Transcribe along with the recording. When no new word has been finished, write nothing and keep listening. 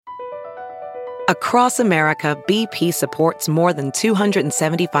Across America, BP supports more than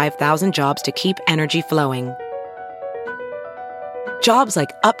 275,000 jobs to keep energy flowing. Jobs like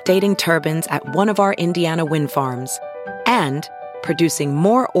updating turbines at one of our Indiana wind farms and producing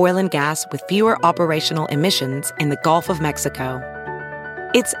more oil and gas with fewer operational emissions in the Gulf of Mexico.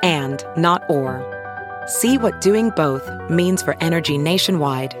 It's and, not or. See what doing both means for energy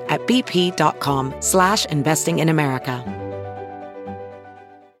nationwide at bp.com/investing in America.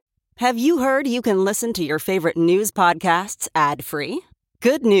 Have you heard you can listen to your favorite news podcasts ad-free?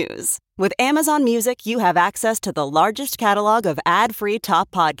 Good news. With Amazon Music, you have access to the largest catalog of ad-free top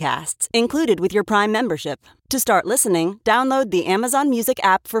podcasts included with your Prime membership. To start listening, download the Amazon Music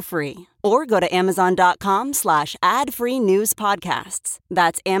app for free or go to amazon.com/ad-free news podcasts.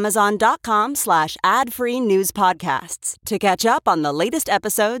 That's amazon.com/ad-free news podcasts to catch up on the latest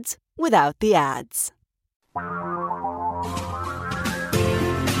episodes without the ads.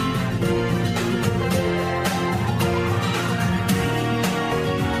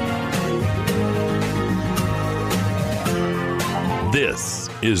 This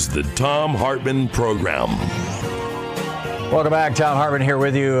is the Thom Hartmann Program. Welcome back. Thom Hartmann here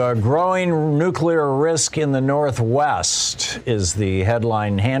with you. A growing nuclear risk in the Northwest is the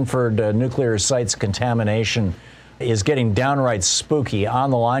headline. Hanford nuclear site's contamination is getting downright spooky.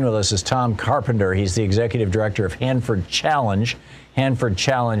 On the line with us is Tom Carpenter. He's the executive director of Hanford Challenge.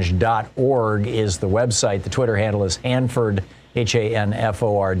 HanfordChallenge.org is the website. The Twitter handle is Hanford,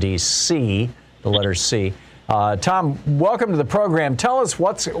 HANFORDC, the letter C. Tom, welcome to the program. Tell us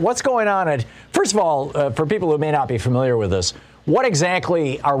what's going on. First of all, for people who may not be familiar with this, what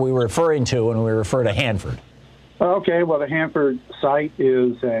exactly are we referring to when we refer to Hanford? Okay, well, the Hanford site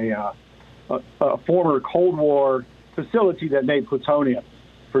is a former Cold War facility that made plutonium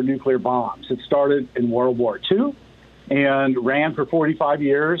for nuclear bombs. It started in World War II and ran for 45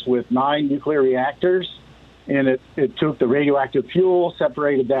 years with 9 nuclear reactors. And it took the radioactive fuel,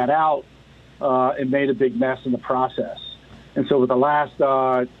 separated that out, and made a big mess in the process. And so, with the last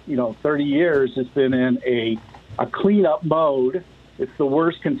 30 years, it's been in a cleanup mode. It's the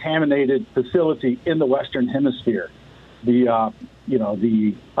worst contaminated facility in the Western Hemisphere. The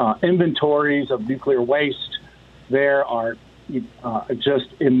inventories of nuclear waste there are just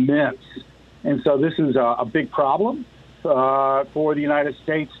immense, and so this is a big problem for the United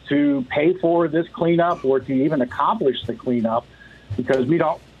States to pay for this cleanup or to even accomplish the cleanup, because we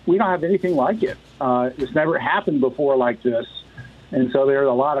don't have anything like it. It's never happened before like this. And so there's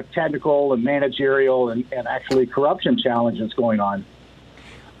a lot of technical and managerial and actually corruption challenges going on.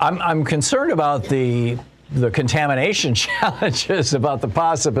 I'm concerned about the contamination challenges, about the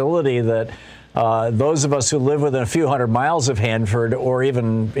possibility that those of us who live within a few hundred miles of Hanford, or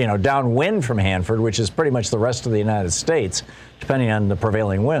even downwind from Hanford, which is pretty much the rest of the United States, depending on the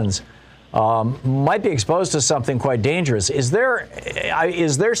prevailing winds, might be exposed to something quite dangerous. Is there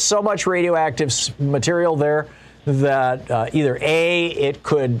so much radioactive material there that either A, it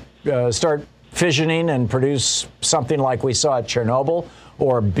could start fissioning and produce something like we saw at Chernobyl,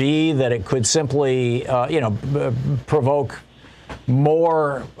 or B, that it could simply provoke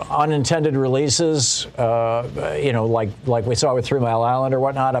more unintended releases, like we saw with 3 Mile Island or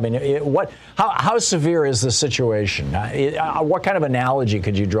whatnot? I mean, how severe is the situation? What kind of analogy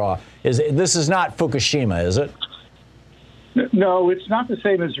could you draw? This is not Fukushima, is it? No, it's not the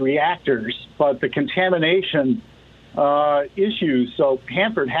same as reactors, but the contamination issues. So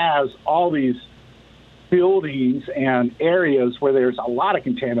Hanford has all these buildings and areas where there's a lot of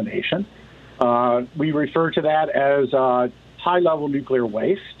contamination. We refer to that as high-level nuclear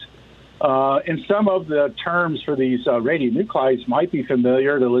waste. And some of the terms for these radionuclides might be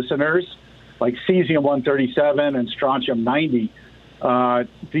familiar to listeners, like cesium-137 and strontium-90.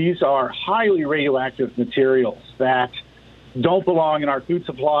 These are highly radioactive materials that don't belong in our food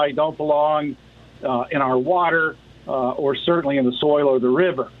supply, don't belong in our water, or certainly in the soil or the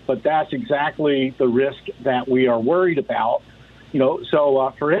river. But that's exactly the risk that we are worried about.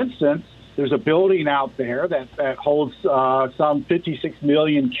 So for instance, there's a building out there that holds some 56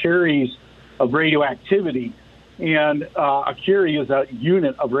 million curies of radioactivity, and a curie is a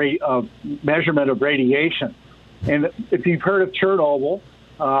unit of measurement of radiation. And if you've heard of Chernobyl,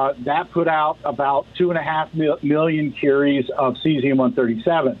 that put out about 2.5 million curies of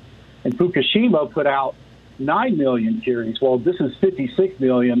cesium-137, and Fukushima put out 9 million curies. Well, this is 56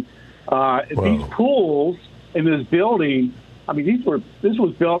 million. These pools in this building, I mean, this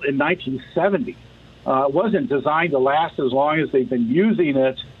was built in 1970. It wasn't designed to last as long as they've been using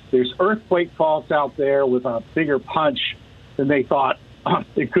it. There's earthquake faults out there with a bigger punch than they thought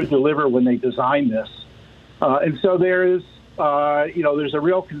it could deliver when they designed this. And so there is there's a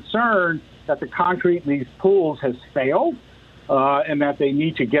real concern that the concrete in these pools has failed and that they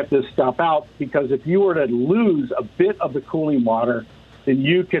need to get this stuff out, because if you were to lose a bit of the cooling water, then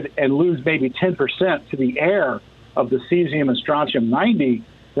you could, and lose maybe 10% to the air of the cesium and strontium-90,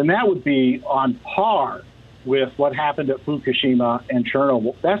 then that would be on par with what happened at Fukushima and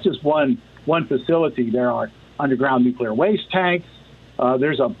Chernobyl. That's just one facility. There are underground nuclear waste tanks.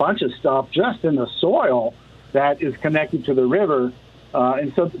 There's a bunch of stuff just in the soil that is connected to the river.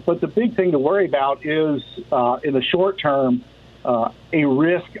 But the big thing to worry about is, in the short term, a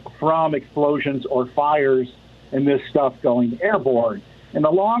risk from explosions or fires and this stuff going airborne. In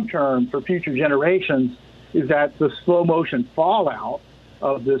the long term, for future generations, is that the slow motion fallout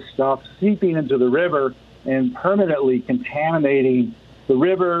of this stuff seeping into the river and permanently contaminating the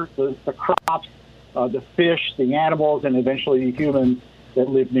river, the crops, the fish, the animals, and eventually the humans that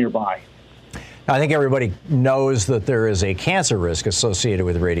live nearby. I think everybody knows that there is a cancer risk associated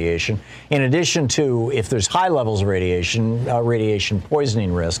with radiation. In addition to, if there's high levels of radiation, radiation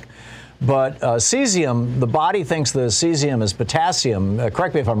poisoning risk. But cesium, the body thinks the cesium is potassium.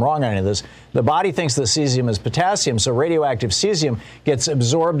 Correct me if I'm wrong on any of this. The body thinks the cesium is potassium, so radioactive cesium gets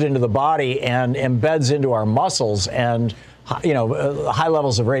absorbed into the body and embeds into our muscles. And, high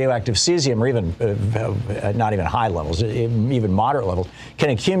levels of radioactive cesium, or even not even high levels, even moderate levels,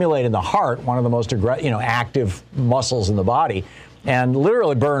 can accumulate in the heart, one of the most active muscles in the body, and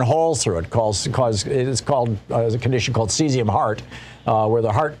literally burn holes through it. It's called a condition called cesium heart, where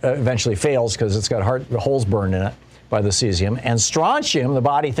the heart eventually fails because it's got holes burned in it by the cesium. And strontium, the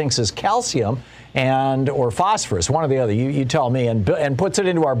body thinks is calcium or phosphorus, one or the other. You tell me, and puts it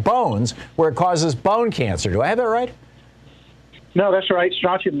into our bones, where it causes bone cancer. Do I have that right? No, that's right.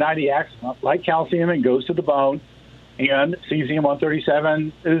 Strontium-90 acts like calcium and goes to the bone. And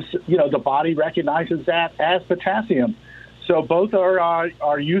cesium-137 is, the body recognizes that as potassium. So both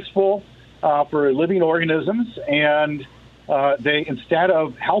are useful for living organisms, and they, instead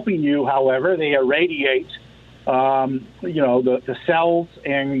of helping you, however, they irradiate, the cells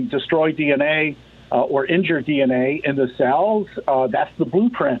and destroy DNA or injure DNA in the cells. That's the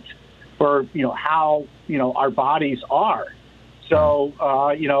blueprint for how our bodies are. So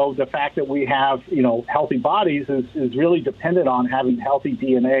the fact that we have healthy bodies is really dependent on having healthy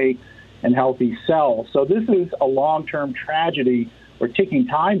DNA and healthy cells. So this is a long-term tragedy or ticking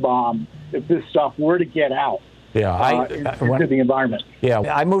time bomb if this stuff were to get out into the environment. Yeah,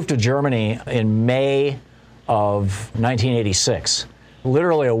 I moved to Germany in May of 1986.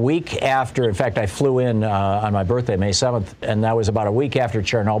 Literally a week after, in fact, I flew in on my birthday, May 7th, and that was about a week after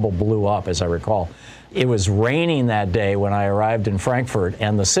Chernobyl blew up, as I recall. It was raining that day when I arrived in Frankfurt,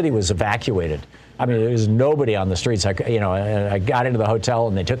 and the city was evacuated. I mean, there was nobody on the streets. I got into the hotel,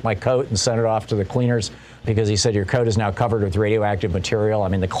 and they took my coat and sent it off to the cleaners because he said, your coat is now covered with radioactive material. I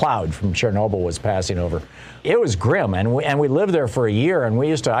mean, the cloud from Chernobyl was passing over. It was grim, and we lived there for a year, and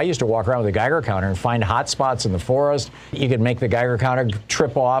I used to walk around with a Geiger counter and find hot spots in the forest. You could make the Geiger counter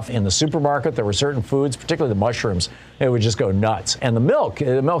trip off in the supermarket. There were certain foods, particularly the mushrooms, it would just go nuts. And the milk,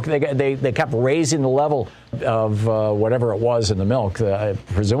 they kept raising the level of whatever it was in the milk,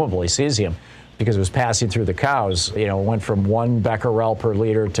 presumably cesium, because it was passing through the cows. It went from 1 becquerel per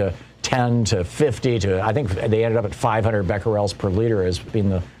liter to 10 to 50 to, I think they ended up at 500 becquerels per liter as being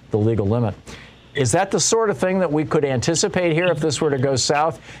the legal limit. Is that the sort of thing that we could anticipate here if this were to go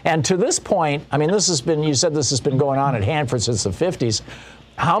south? And to this point, I mean, you said this has been going on at Hanford since the 50s.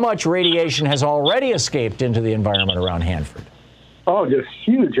 How much radiation has already escaped into the environment around Hanford? Oh, just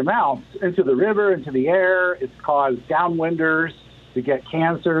huge amounts into the river, into the air. It's caused downwinders to get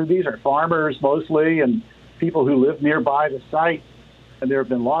cancer. These are farmers mostly and people who live nearby the site. And there have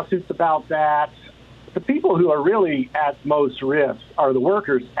been lawsuits about that. The people who are really at most risk are the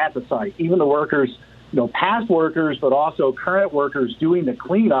workers at the site, even the workers, past workers, but also current workers doing the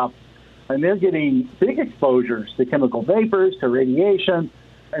cleanup. And they're getting big exposures to chemical vapors, to radiation,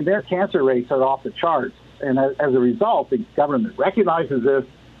 and their cancer rates are off the charts. And as a result, the government recognizes this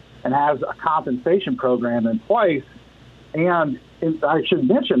and has a compensation program in place. And I should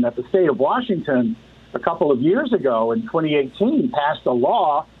mention that the state of Washington, a couple of years ago in 2018, passed a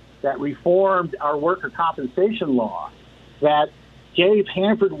law that reformed our worker compensation law that gave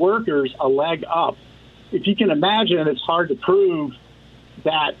Hanford workers a leg up. If you can imagine, it's hard to prove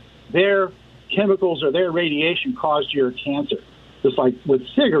that their chemicals or their radiation caused your cancer, just like with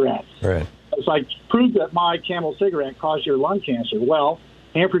cigarettes. Right. It's like, prove that my Camel cigarette caused your lung cancer. Well,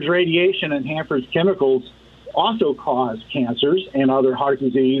 Hanford's radiation and Hanford's chemicals also cause cancers and other heart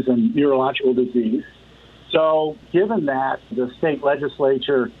disease and neurological disease. So given that, the state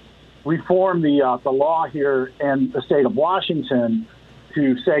legislature reform the law here in the state of Washington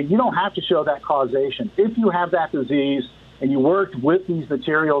to say you don't have to show that causation. If you have that disease and you worked with these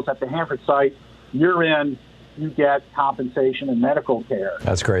materials at the Hanford site, you're in, you get compensation and medical care.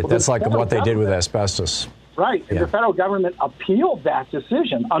 That's great. That's like what they did with asbestos. Right. And the federal government appealed that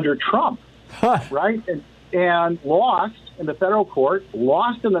decision under Trump, right? And lost in the federal court,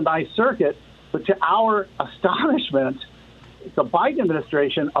 lost in the Ninth Circuit, but to our astonishment, the Biden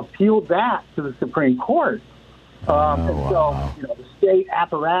administration appealed that to the Supreme Court. So, you know, the state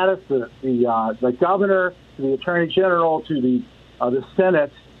apparatus, the governor, the attorney general, to the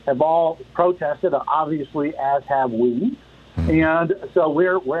Senate have all protested, obviously, as have we. And so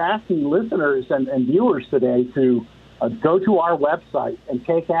we're asking listeners and viewers today to go to our website and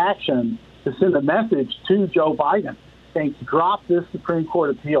take action to send a message to Joe Biden saying, drop this Supreme Court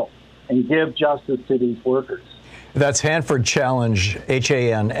appeal and give justice to these workers. That's Hanford Challenge,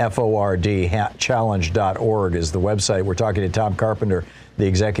 HANFORD, challenge.org is the website. We're talking to Tom Carpenter, the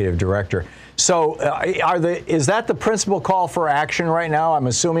executive director. So is that the principal call for action right now? I'm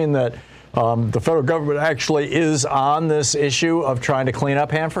assuming that the federal government actually is on this issue of trying to clean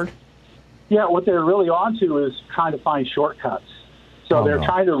up Hanford? Yeah, what they're really onto is trying to find shortcuts. So they're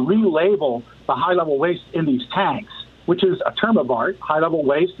trying to relabel the high-level waste in these tanks, which is a term of art. High-level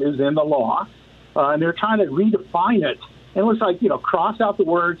waste is in the law. And they're trying to redefine it. And it looks like, cross out the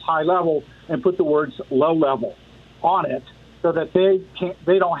words high level and put the words low level on it so that they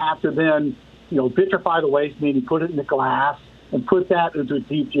don't have to then, vitrify the waste, meaning put it in the glass and put that into a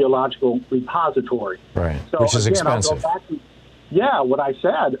deep geological repository. Right, so, which is expensive. I'll go back to, what I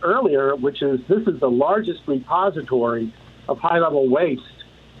said earlier, which is this is the largest repository of high-level waste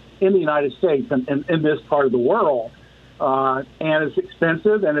in the United States and in this part of the world. And it's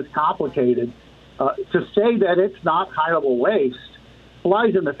expensive and it's complicated. To say that it's not high-level waste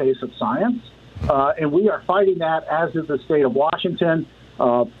flies in the face of science, and we are fighting that, as is the state of Washington.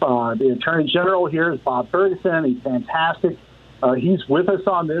 The Attorney General here is Bob Ferguson. He's fantastic. He's with us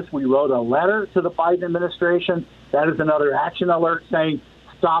on this. We wrote a letter to the Biden administration. That is another action alert saying,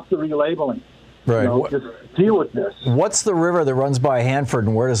 stop the relabeling. Right. Just deal with this. What's the river that runs by Hanford,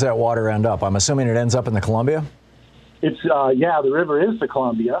 and where does that water end up? I'm assuming it ends up in the Columbia? It's the river is the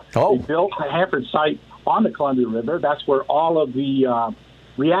Columbia. Oh. They built the Hanford site on the Columbia River. That's where all of the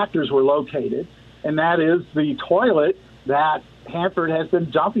reactors were located, and that is the toilet that Hanford has been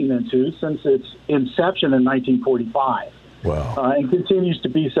dumping into since its inception in 1945. Wow. And continues to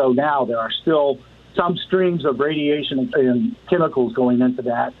be so now. There are still some streams of radiation and chemicals going into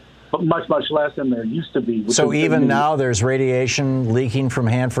that, but much, much less than there used to be. So even now there's radiation leaking from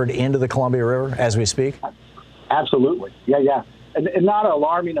Hanford into the Columbia River as we speak? Absolutely. Yeah. And not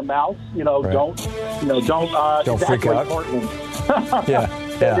alarming amounts, Right. don't freak out. Portland. Yeah.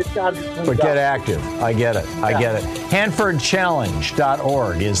 But get active. I get it. Yeah.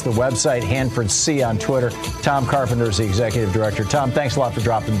 HanfordChallenge.org is the website. Hanford C on Twitter. Tom Carpenter is the executive director. Tom, thanks a lot for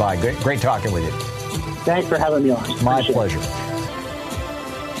dropping by. Great talking with you. Thanks for having me on. My pleasure.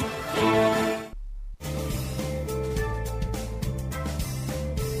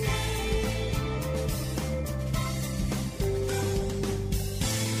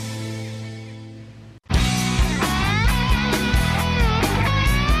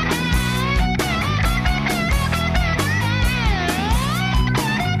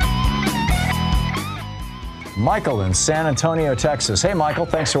 Michael in San Antonio, Texas. Hey, Michael,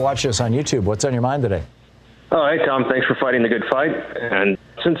 thanks for watching us on YouTube. What's on your mind today? Oh, hey, Tom. Thanks for fighting the good fight. And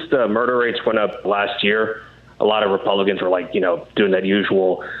since the murder rates went up last year, a lot of Republicans were doing that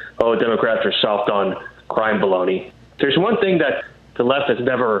usual, Democrats are soft on crime baloney. There's one thing that the left has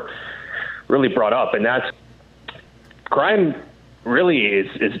never really brought up, and that's crime really is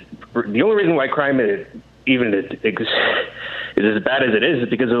the only reason why crime is as bad as it is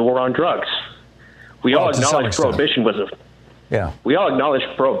because of the war on drugs. We all acknowledge prohibition was a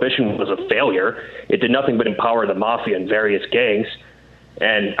failure. It did nothing but empower the mafia and various gangs.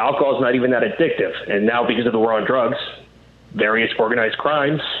 And alcohol is not even that addictive. And now, because of the war on drugs, various organized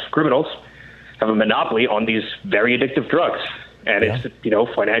criminals have a monopoly on these very addictive drugs. And it's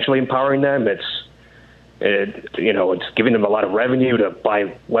financially empowering them. It's giving them a lot of revenue to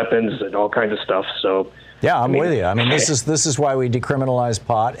buy weapons and all kinds of stuff. So I'm with you. I mean, this is why we decriminalize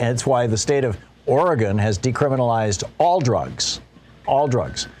pot, and it's why the state of Oregon has decriminalized all drugs.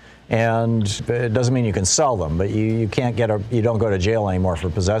 And it doesn't mean you can sell them, but you don't go to jail anymore for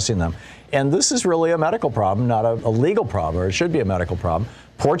possessing them. And this is really a medical problem, not a legal problem, or it should be a medical problem.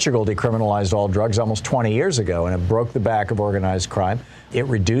 Portugal decriminalized all drugs almost 20 years ago, and it broke the back of organized crime. It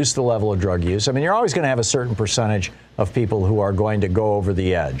reduced the level of drug use. I mean, you're always going to have a certain percentage of people who are going to go over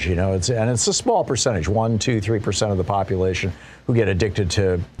the edge, you know, and it's a small percentage, 1%, 2%, 3% of the population who get addicted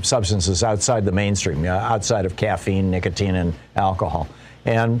to substances outside the mainstream, outside of caffeine, nicotine, and alcohol.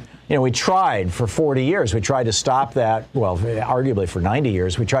 And, you know, we tried for 40 years. We tried to stop that, well, arguably for 90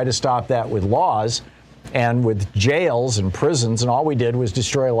 years. We tried to stop that with laws and with jails and prisons, and all we did was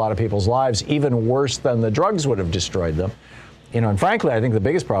destroy a lot of people's lives, even worse than the drugs would have destroyed them. You know, and frankly, I think the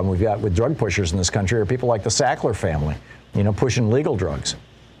biggest problem we've got with drug pushers in this country are people like the Sackler family, you know, pushing legal drugs.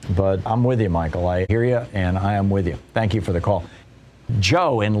 But I'm with you, Michael. I hear you, and I am with you. Thank you for the call.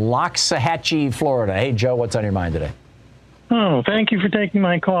 Joe in Loxahatchee, Florida. Hey, Joe, what's on your mind today? Oh, thank you for taking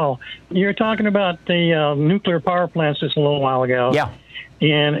my call. You're talking about the nuclear power plants just a little while ago. Yeah.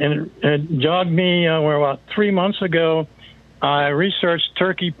 And it jogged me where about 3 months ago, I researched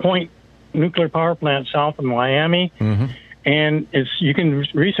Turkey Point nuclear power plant south of Miami. Mm-hmm. And you can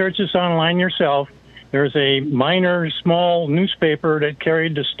research this online yourself. There's a minor, small newspaper that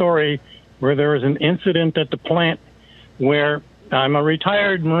carried the story where there was an incident at the plant where I'm a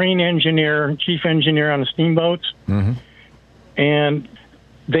retired marine engineer, chief engineer on the steamboats. Mm-hmm. And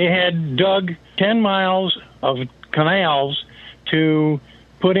they had dug 10 miles of canals to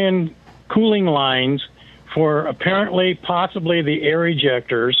put in cooling lines for apparently, possibly the air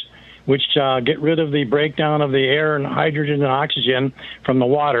ejectors, which get rid of the breakdown of the air and hydrogen and oxygen from the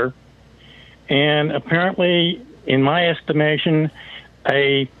water. And apparently, in my estimation,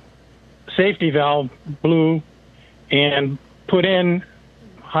 a safety valve blew and put in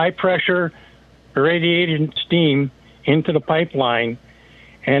high-pressure irradiated steam into the pipeline,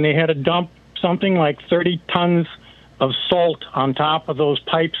 and they had to dump something like 30 tons of salt on top of those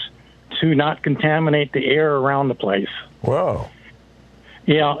pipes to not contaminate the air around the place. Whoa.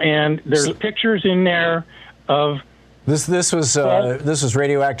 Yeah, and there's pictures in there of this was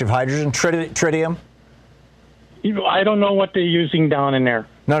radioactive hydrogen, tritium. I don't know what they're using down in there.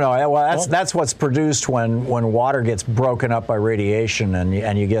 No. Well, that's what's produced when water gets broken up by radiation,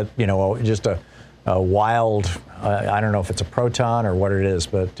 and you get, you know, just a wild. I don't know if it's a proton or what it is,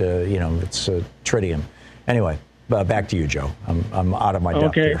 but you know, it's tritium. Anyway, back to you, Joe. I'm out of my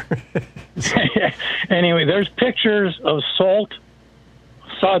depth here. Anyway, there's pictures of salt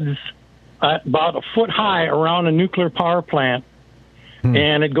suds about a foot high around a nuclear power plant,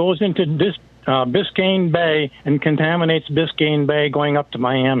 and it goes into Biscayne Bay and contaminates Biscayne Bay going up to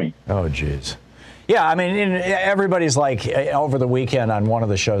Miami. Oh, geez. Yeah, I mean, everybody's like, over the weekend on one of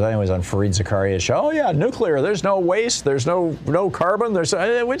the shows, I think it was on Fareed Zakaria's show, oh, yeah, nuclear, there's no waste, there's no carbon,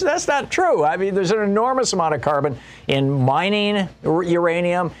 which that's not true. I mean, there's an enormous amount of carbon in mining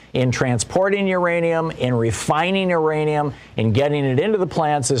uranium, in transporting uranium, in refining uranium, in getting it into the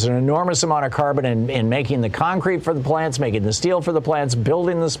plants. There's an enormous amount of carbon in making the concrete for the plants, making the steel for the plants,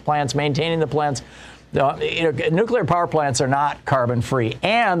 building the plants, maintaining the plants. Nuclear power plants are not carbon-free,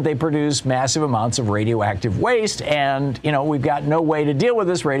 and they produce massive amounts of radioactive waste, and, you know, we've got no way to deal with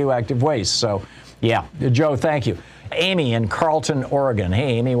this radioactive waste. So, yeah, Joe, thank you. Amy in Carlton, Oregon.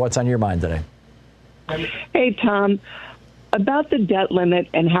 Hey, Amy, what's on your mind today? Hey, Tom, about the debt limit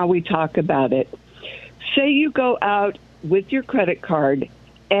and how we talk about it. Say you go out with your credit card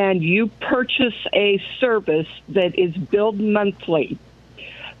and you purchase a service that is billed monthly.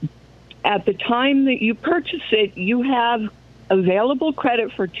 At the time that you purchase it, you have available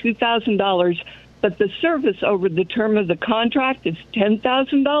credit for $2,000, but the service over the term of the contract is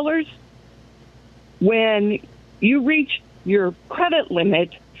 $10,000. When you reach your credit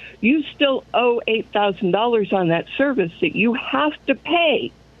limit, you still owe $8,000 on that service that you have to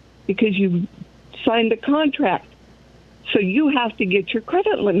pay because you signed a contract. So you have to get your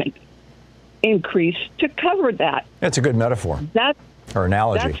credit limit increased to cover that. That's a good metaphor. Or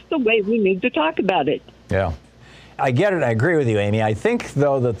analogy. That's the way we need to talk about it. Yeah. I get it. I agree with you, Amy. I think,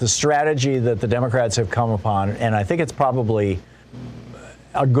 though, that the strategy that the Democrats have come upon, and I think it's probably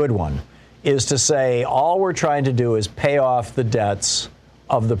a good one, is to say all we're trying to do is pay off the debts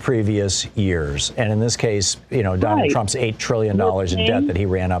of the previous years. And in this case, you know, Donald Trump's $8 trillion in debt that he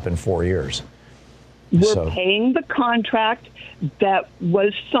ran up in 4 years. We're paying the contract that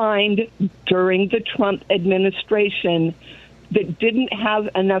was signed during the Trump administration that didn't have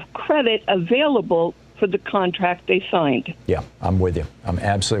enough credit available for the contract they signed. Yeah, I'm with you. I'm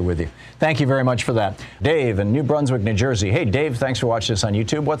absolutely with you. Thank you very much for that. Dave in New Brunswick, New Jersey. Hey, Dave, thanks for watching this on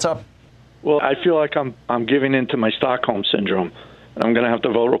YouTube. What's up? Well, I feel like I'm giving in to my Stockholm syndrome, and I'm going to have to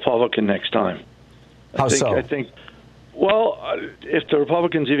vote Republican next time. How so? I think, well, if the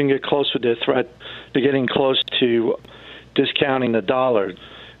Republicans even get close with their threat to getting close to discounting the dollar,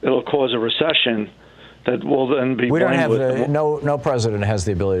 it'll cause a recession that will then be. We don't have with no president has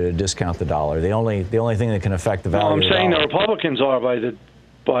the ability to discount the dollar. The only thing that can affect the value. No, I'm of the saying dollar. the Republicans are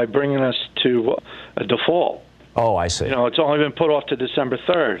by bringing us to a default. Oh, I see. It's only been put off to December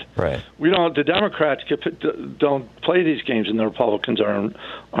 3rd. Right. The Democrats don't play these games, and the Republicans are in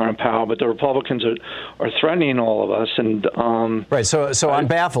power. But the Republicans are threatening all of us, and right. So I'm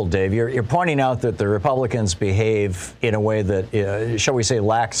baffled, Dave. You're pointing out that the Republicans behave in a way that, shall we say,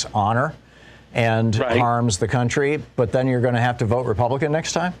 lacks honor and harms the country. But then you're going to have to vote Republican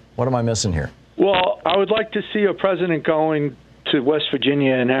next time. What am I missing here? Well, I would like to see a president going to West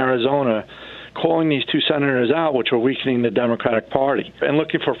Virginia and Arizona, calling these two senators out, which are weakening the Democratic Party, and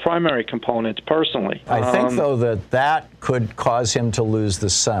looking for primary components personally. I think, though, that could cause him to lose the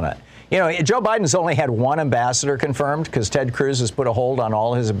Senate. Joe Biden's only had one ambassador confirmed because Ted Cruz has put a hold on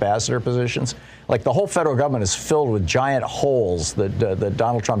all his ambassador positions. Like, the whole federal government is filled with giant holes that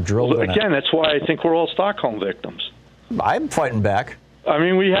Donald Trump drilled in it. Again, that's why I think we're all Stockholm victims. I'm fighting back. I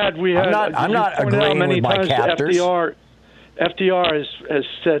mean, we had. I'm not agreeing with my captors. FDR has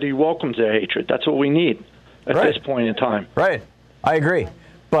said he welcomes their hatred. That's what we need at this point in time. Right. I agree.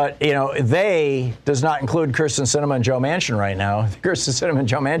 But, they does not include Kyrsten Sinema and Joe Manchin right now. Kyrsten Sinema and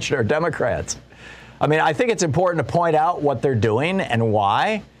Joe Manchin are Democrats. I mean, I think it's important to point out what they're doing and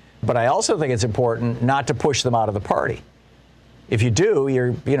why, but I also think it's important not to push them out of the party. If you do,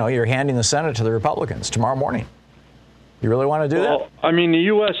 you're handing the Senate to the Republicans tomorrow morning. You really want to do that? I mean, the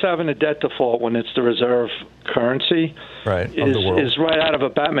U.S. having a debt default when it's the reserve currency is right out of a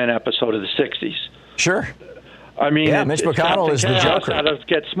Batman episode of the 60s. Sure. I mean, Mitch McConnell is the Joker. Out of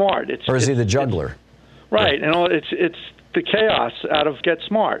Get Smart. Or is he the juggler? Right. It's the chaos out of Get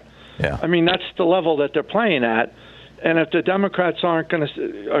Smart. Yeah. I mean, that's the level that they're playing at. And if the Democrats are going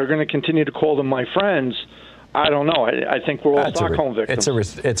to continue to call them my friends, I don't know. I think we're all Stockholm victims.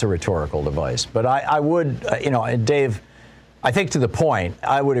 It's a rhetorical device. But I would, Dave, I think to the point,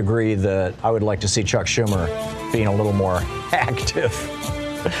 I would agree that I would like to see Chuck Schumer being a little more active.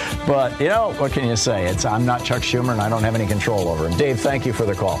 But, what can you say? I'm not Chuck Schumer, and I don't have any control over him. Dave, thank you for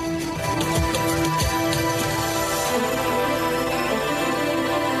the call.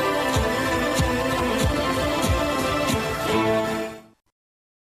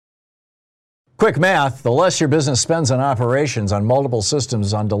 Quick math, the less your business spends on operations, on multiple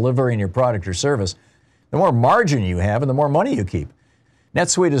systems, on delivering your product or service, the more margin you have and the more money you keep.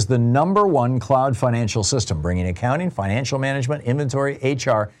 NetSuite is the #1 cloud financial system, bringing accounting, financial management, inventory,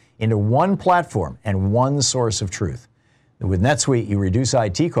 HR into one platform and one source of truth. With NetSuite, you reduce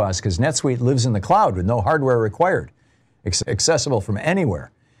IT costs because NetSuite lives in the cloud with no hardware required, accessible from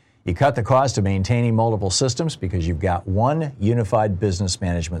anywhere. You cut the cost of maintaining multiple systems because you've got one unified business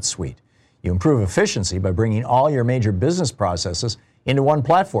management suite. You improve efficiency by bringing all your major business processes into one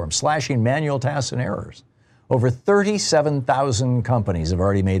platform, slashing manual tasks and errors. Over 37,000 companies have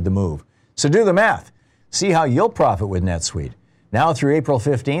already made the move. So do the math. See how you'll profit with NetSuite. Now through April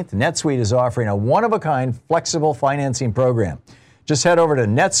 15th, NetSuite is offering a one-of-a-kind flexible financing program. Just head over to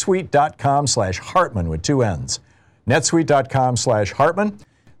netsuite.com/Hartman with 2 N's. netsuite.com/Hartman.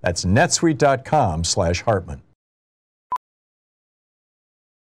 That's netsuite.com/Hartman.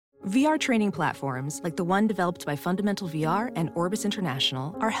 VR training platforms, like the one developed by Fundamental VR and Orbis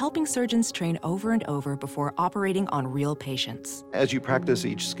International, are helping surgeons train over and over before operating on real patients. As you practice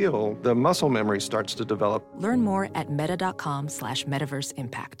each skill, the muscle memory starts to develop. Learn more at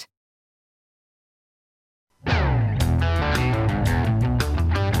meta.com/metaverseimpact.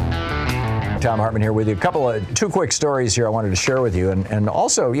 Thom Hartmann here with you. Two quick stories here I wanted to share with you and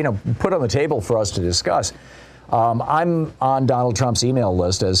also, put on the table for us to discuss. I'm on Donald Trump's email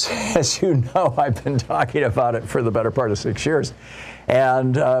list, as you know. I've been talking about it for the better part of 6 years,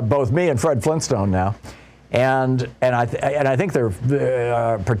 and both me and Fred Flintstone now, and I think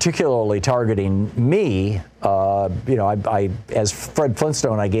they're particularly targeting me. I as Fred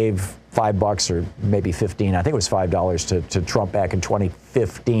Flintstone, I gave $5 or maybe 15. I think it was $5 to Trump back in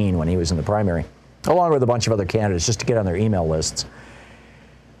 2015 when he was in the primary, along with a bunch of other candidates, just to get on their email lists.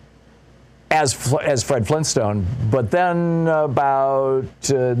 As Fred Flintstone, but then about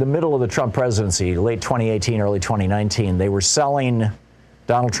the middle of the Trump presidency, late 2018, early 2019, they were selling,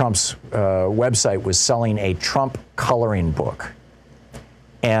 Donald Trump's website was selling a Trump coloring book.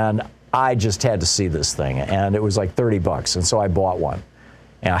 And I just had to see this thing, and it was like $30, and so I bought one.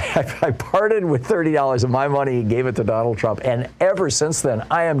 And I parted with $30 of my money and gave it to Donald Trump. And ever since then,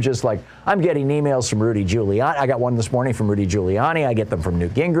 I am just like, I'm getting emails from Rudy Giuliani. I got one this morning from Rudy Giuliani. I get them from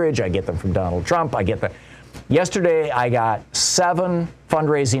Newt Gingrich. I get them from Donald Trump. Yesterday, I got 7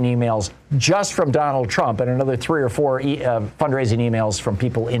 fundraising emails just from Donald Trump and another 3 or 4 fundraising emails from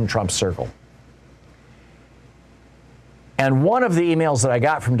people in Trump's circle. And one of the emails that I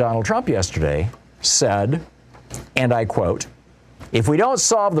got from Donald Trump yesterday said, and I quote, "If we don't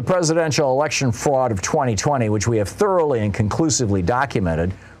solve the presidential election fraud of 2020, which we have thoroughly and conclusively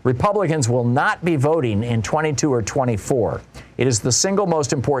documented, Republicans will not be voting in 22 or 24. It is the single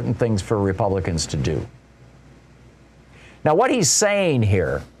most important things for Republicans to do." Now, what he's saying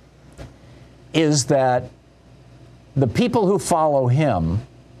here is that the people who follow him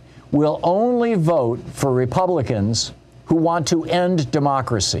will only vote for Republicans who want to end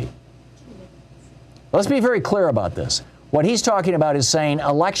democracy. Let's be very clear about this. What he's talking about is saying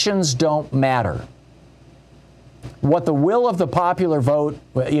elections don't matter. What the will of the popular vote,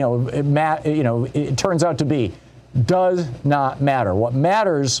 it turns out to be, does not matter. What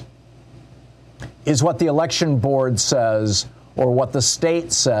matters is what the election board says or what the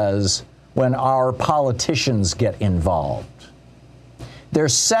state says when our politicians get involved. They're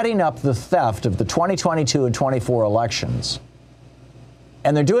setting up the theft of the 2022 and 24 elections,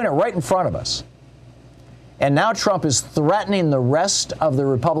 and they're doing it right in front of us. And now Trump is threatening the rest of the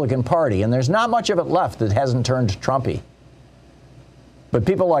Republican Party, and there's not much of it left that hasn't turned Trumpy. But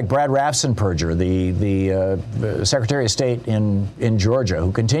people like Brad Raffensperger, the Secretary of State in Georgia,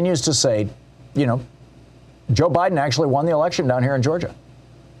 who continues to say, Joe Biden actually won the election down here in Georgia.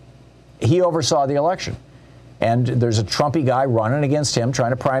 He oversaw the election. And there's a Trumpy guy running against him,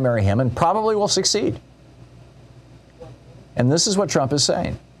 trying to primary him, and probably will succeed. And this is what Trump is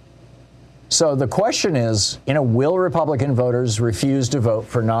saying. So the question is, will Republican voters refuse to vote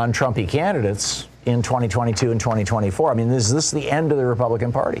for non-Trumpy candidates in 2022 and 2024? I mean, is this the end of the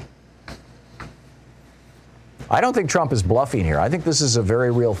Republican Party? I don't think Trump is bluffing here. I think this is a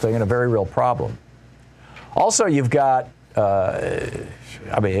very real thing and a very real problem. Also, you've got,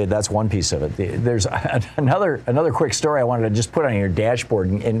 that's one piece of it. There's another quick story I wanted to just put on your dashboard,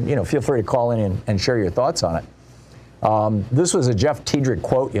 and feel free to call in and share your thoughts on it. This was a Jeff Tiedrich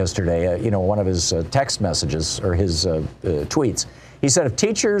quote yesterday, one of his text messages or his tweets. He said, if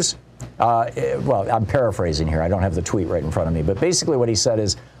teachers, I'm paraphrasing here. I don't have the tweet right in front of me. But basically what he said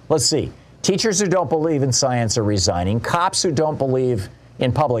is, let's see, teachers who don't believe in science are resigning. Cops who don't believe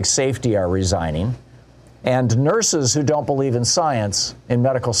in public safety are resigning. And nurses who don't believe in science, in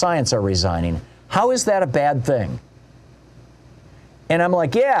medical science, are resigning. How is that a bad thing? And I'm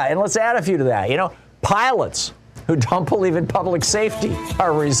like, yeah, and let's add a few to that. Pilots who don't believe in public safety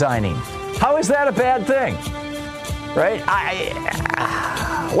are resigning. How is that a bad thing? Right?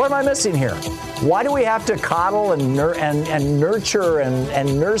 What am I missing here? Why do we have to coddle and nurture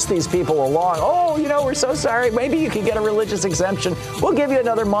and nurse these people along? Oh, we're so sorry. Maybe you can get a religious exemption. We'll give you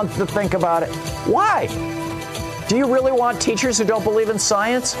another month to think about it. Why? Do you really want teachers who don't believe in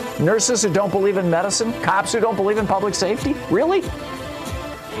science? Nurses who don't believe in medicine? Cops who don't believe in public safety? Really?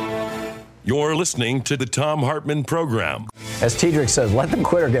 You're listening to the Thom Hartmann Program. As Tiedrich says, let the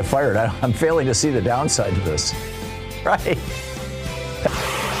quitter get fired. I'm failing to see the downside to this. Right?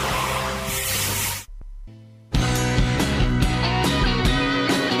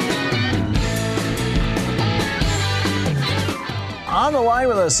 On the line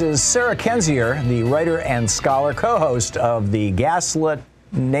with us is Sarah Kendzior, the writer and scholar, co-host of the Gaslit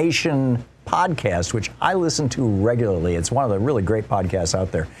Nation podcast, which I listen to regularly. It's one of the really great podcasts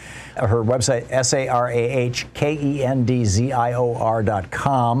out there. Her website,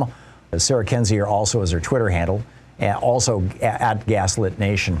 SarahKendzior.com. Sarah Kendzior also is her Twitter handle, and also at Gaslit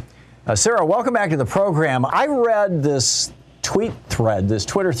Nation. Sarah, welcome back to the program. I read this Twitter thread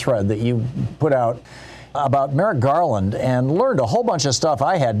that you put out about Merrick Garland and learned a whole bunch of stuff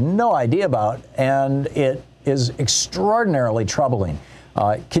I had no idea about, and it is extraordinarily troubling.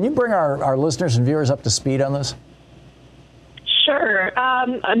 Can you bring our listeners and viewers up to speed on this? Sure.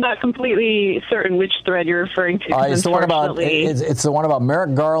 I'm not completely certain which thread you're referring to. It's the one about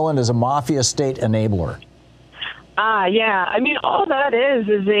Merrick Garland as a mafia state enabler. Yeah. I mean, all that is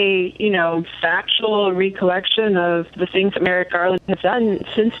a, factual recollection of the things that Merrick Garland has done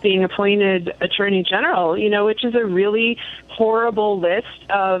since being appointed Attorney General, which is a really horrible list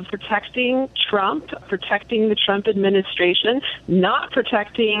of protecting Trump, protecting the Trump administration, not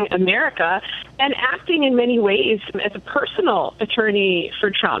protecting America, and acting in many ways as a personal attorney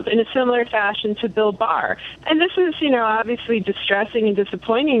for Trump in a similar fashion to Bill Barr. And this is, obviously distressing and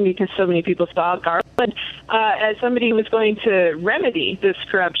disappointing because so many people saw Garland as somebody who was going to remedy this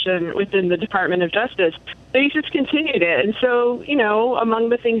corruption within the Department of Justice. But he's just continued it. And so, among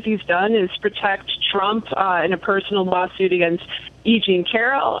the things he's done is protect Trump in a personal lawsuit against E. Jean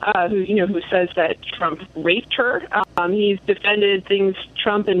Carroll, who says that Trump raped her. He's defended things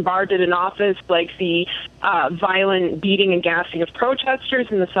Trump and Barr did in office, like the violent beating and gassing of protesters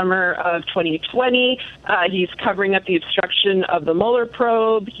in the summer of 2020. He's covering up the obstruction of the Mueller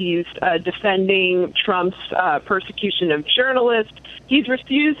probe. He's defending Trump's persecution of journalists. He's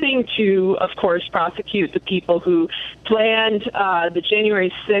refusing to, of course, prosecute the people who planned the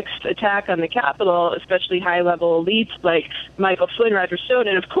January 6th attack on the Capitol, especially high-level elites like Michael Flynn, Roger Stone,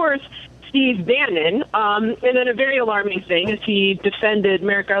 and, of course, Steve Bannon. And then a very alarming thing is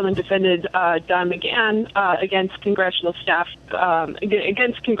Merrick Garland defended Don McGahn against congressional staff,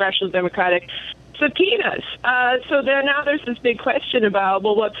 against congressional Democratic subpoenas. So now there's this big question about,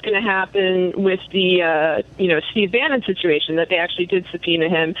 well, what's going to happen with the, Steve Bannon situation, that they actually did subpoena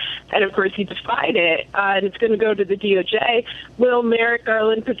him. And, of course, he defied it, and it's going to go to the DOJ. Will Merrick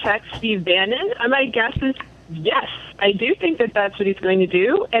Garland protect Steve Bannon? My guess is yes. I do think that that's what he's going to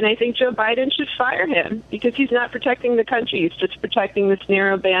do, and I think Joe Biden should fire him because he's not protecting the country. He's just protecting this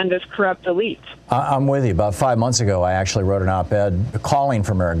narrow band of corrupt elites. I'm with you. About 5 months ago, I actually wrote an op-ed calling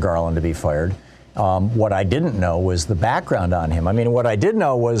for Merrick Garland to be fired. What I didn't know was the background on him. I mean, what I did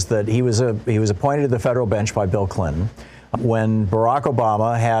know was that he was appointed to the federal bench by Bill Clinton when Barack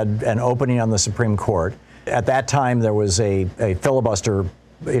Obama had an opening on the Supreme Court. At that time, there was a filibuster.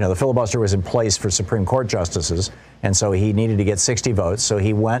 The filibuster was in place for Supreme Court justices, and so he needed to get 60 votes. So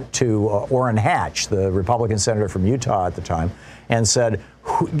he went to Orrin Hatch, the Republican senator from Utah at the time, and said,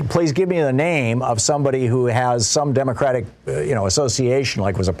 please give me the name of somebody who has some Democratic, association,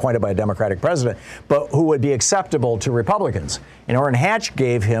 like was appointed by a Democratic president, but who would be acceptable to Republicans. And Orrin Hatch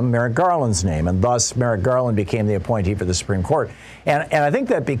gave him Merrick Garland's name, and thus Merrick Garland became the appointee for the Supreme Court. And I think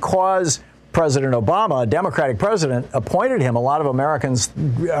that because President Obama, a Democratic president, appointed him, a lot of Americans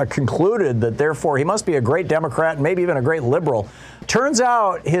concluded that, therefore, he must be a great Democrat and maybe even a great liberal. Turns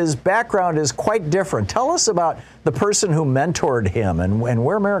out his background is quite different. Tell us about the person who mentored him and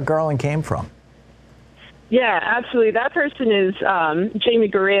where Merrick Garland came from. Yeah, absolutely. That person is Jamie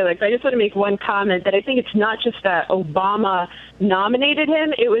Gorelick. I just want to make one comment that I think it's not just that Obama nominated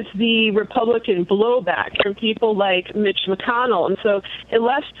him, it was the Republican blowback from people like Mitch McConnell. And so it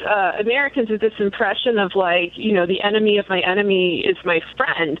left Americans with this impression of the enemy of my enemy is my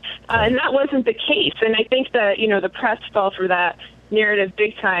friend. And that wasn't the case. And I think that, the press fell for that narrative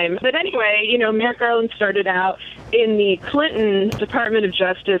big time. But anyway, Merrick Garland started out in the Clinton Department of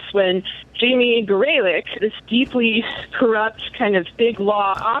Justice when Jamie Gorelick, this deeply corrupt kind of big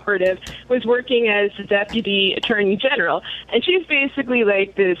law operative, was working as the deputy attorney general. And she's basically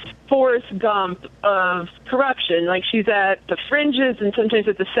like this Forrest Gump of corruption. Like, she's at the fringes and sometimes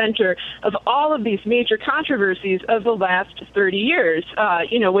at the center of all of these major controversies of the last 30 years.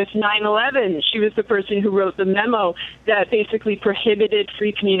 With 9/11, she was the person who wrote the memo that basically prohibited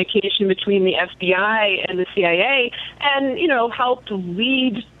free communication between the FBI and the CIA and, helped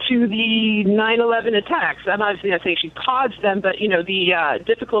lead to the 9/11 attacks. I'm obviously not saying she caused them, but, the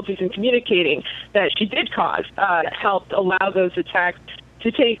difficulties in communicating that she did cause helped allow those attacks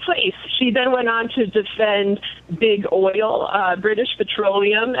to take place. She then went on to defend big oil, British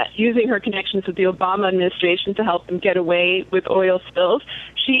Petroleum, using her connections with the Obama administration to help them get away with oil spills.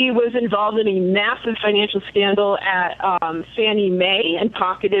 She was involved in a massive financial scandal at Fannie Mae and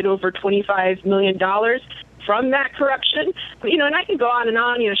pocketed over $25 million from that corruption. And I can go on and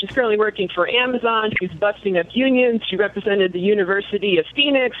on. She's currently working for Amazon. She's busting up unions. She represented the University of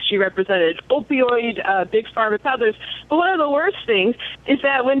Phoenix. She represented opioid, big pharma peddlers. But one of the worst things is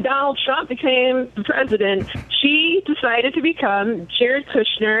that when Donald Trump became president, she decided to become Jared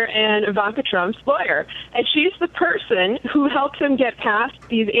Kushner and Ivanka Trump's lawyer. And she's the person who helped him get past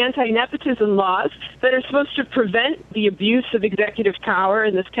these anti-nepotism laws that are supposed to prevent the abuse of executive power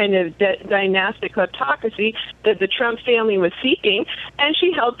and this kind of dynastic kleptocracy that the Trump family was seeking, and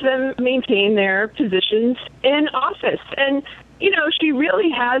she helped them maintain their positions in office. And, she really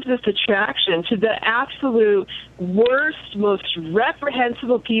has this attraction to the absolute worst, most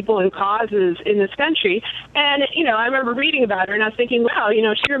reprehensible people and causes in this country. And, I remember reading about her, and I was thinking, wow,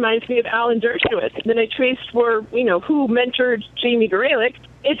 she reminds me of Alan Dershowitz. And then I traced for, who mentored Jamie Gorelick.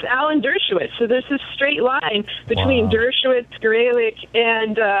 It's Alan Dershowitz. So there's this straight line between Dershowitz, Gorelick,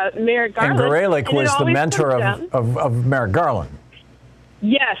 and Merrick Garland. And Gorelick was the mentor of Merrick Garland.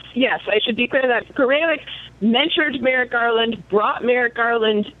 Yes. I should be clear that Gorelick mentored Merrick Garland, brought Merrick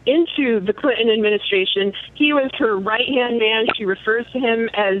Garland into the Clinton administration. He was her right-hand man. She refers to him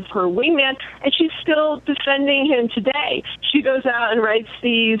as her wingman, and she's still defending him today. She goes out and writes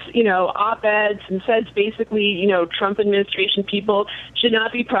these, op-eds and says basically, Trump administration people should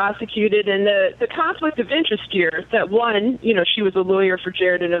not be prosecuted. And the conflict of interest here, that one, she was a lawyer for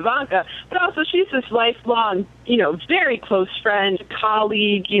Jared and Ivanka, but also she's this lifelong, very close friend,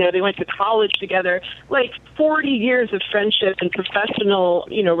 colleague. They went to college together, like 40 years of friendship and professional,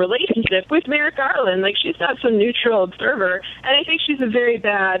 relationship with Merrick Garland. Like, she's not some neutral observer. And I think she's a very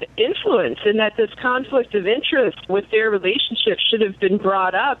bad influence, in that this conflict of interest with their relationship should have been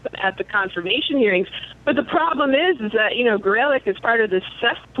brought up at the confirmation hearings. But the problem is that, Grelick is part of this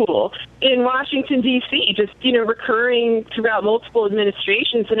cesspool in Washington, D.C., just, recurring throughout multiple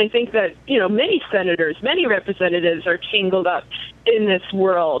administrations. And I think that, many senators, many representatives are tangled up in this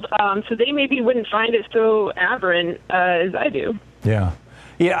world. So they maybe wouldn't find it so aberrant as I do. Yeah.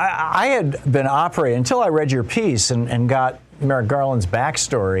 Yeah, I had been operating, until I read your piece and got Merrick Garland's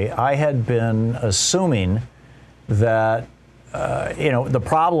backstory, I had been assuming that the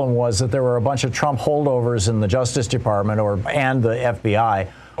problem was that there were a bunch of Trump holdovers in the Justice Department and the FBI,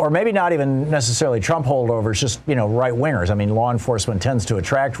 or maybe not even necessarily Trump holdovers, just, right-wingers. I mean, law enforcement tends to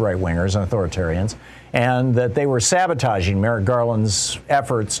attract right-wingers and authoritarians, and that they were sabotaging Merrick Garland's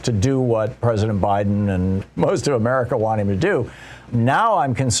efforts to do what President Biden and most of America want him to do. Now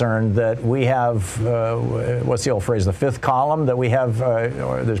I'm concerned that we have, what's the old phrase, the fifth column, that we have,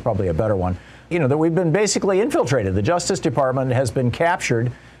 or there's probably a better one, that we've been basically infiltrated. The Justice Department has been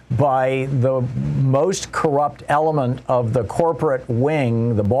captured by the most corrupt element of the corporate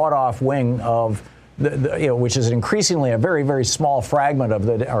wing, the bought-off wing of which is increasingly a very, very small fragment of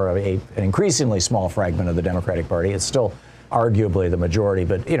an increasingly small fragment of the Democratic Party. It's still arguably the majority,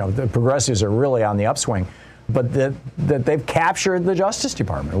 but the progressives are really on the upswing. But that they've captured the Justice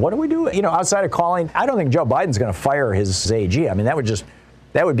Department. What do we do? Outside of calling, I don't think Joe Biden's going to fire his AG. I mean, that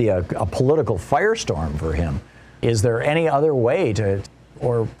would be a political firestorm for him. Is there any other way to?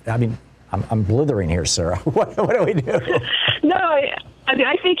 Or, I'm blithering here, Sarah. What do we do? No,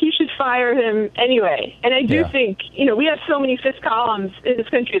 I think you should fire him anyway. And I do think, we have so many fifth columns in this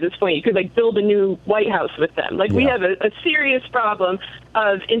country at this point. You could, build a new White House with them. We have a serious problem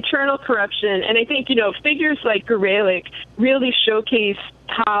of internal corruption. And I think, figures like Grelick really showcase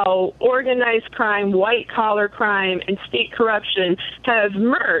how organized crime, white-collar crime, and state corruption have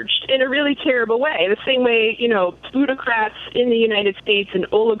merged in a really terrible way. The same way, plutocrats in the United States and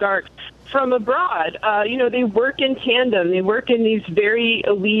oligarchs from abroad, they work in tandem. They work in these very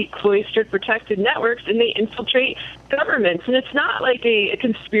elite, cloistered, protected networks, and they infiltrate governments. And it's not like a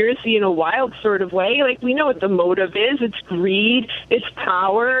conspiracy in a wild sort of way. We know what the motive is. It's greed, it's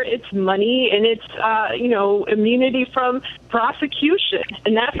power, it's money, and it's, immunity from prosecution.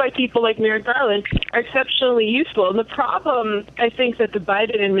 And that's why people like Merrick Garland are exceptionally useful. And the problem, I think, that the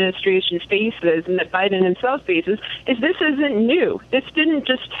Biden administration faces, and that Biden himself faces, is this isn't new. This didn't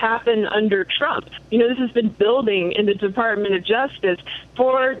just happen under Trump. This has been building in the Department of Justice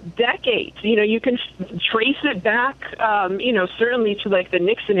for decades. You can trace it back, certainly to the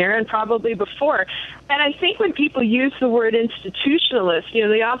Nixon era and probably before. And I think when people use the word institutionalist,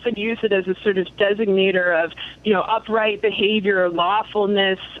 they often use it as a sort of designator of, upright behavior,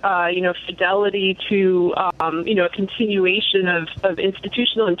 lawfulness, fidelity to, a continuation of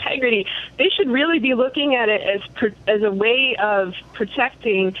institutional integrity. They should really be looking at it as a way of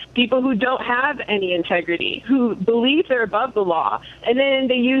protecting people who don't have any integrity, who believe they're above the law, and then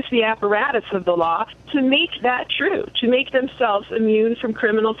they use the apparatus of the law to make that true, to make themselves immune from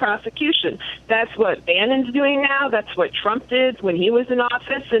criminal prosecution. That's what Bannon's doing now. That's what Trump did when he was in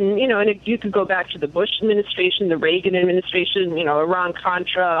office. And, and you could go back to the Bush administration, the Reagan administration,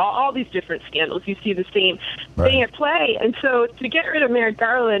 Iran-Contra, all these different scandals. You see the same thing at play. And so to get rid of Merrick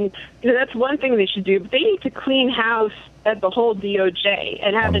Garland, that's one thing they should do. But they need to clean house at the whole DOJ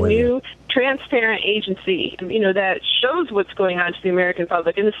and have a new transparent agency, that shows what's going on to the American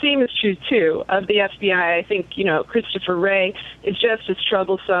public. And the same is true, too, of the FBI. I think, Christopher Wray is just as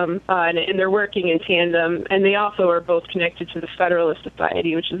troublesome, and they're working in tandem. And they also are both connected to the Federalist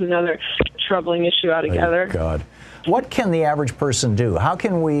Society, which is another troubling issue altogether. Oh, God. What can the average person do? How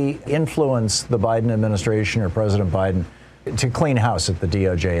can we influence the Biden administration or President Biden to clean house at the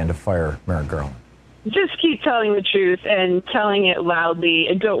DOJ and to fire Merrick Garland? Just keep telling the truth and telling it loudly,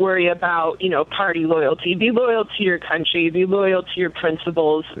 and don't worry about, party loyalty. Be loyal to your country. Be loyal to your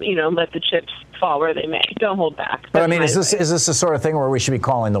principles. Let the chips fall where they may. Don't hold back. But is this the sort of thing where we should be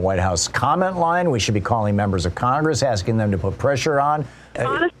calling the White House comment line? We should be calling members of Congress, asking them to put pressure on?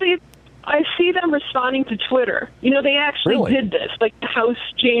 Honestly, I see them responding to Twitter. They actually did this. Like the House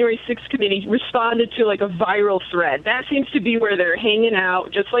January 6th committee responded to like a viral thread. That seems to be where they're hanging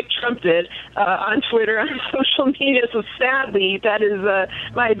out, just like Trump did on Twitter, on social media. So sadly, that is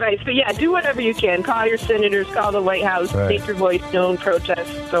my advice. But yeah, do whatever you can. Call your senators, call the White House, make your voice known, protest,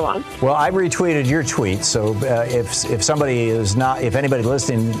 so on. Well, I retweeted your tweet. So if anybody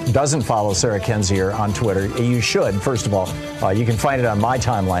listening doesn't follow Sarah Kendzior on Twitter, you should. First of all, you can find it on my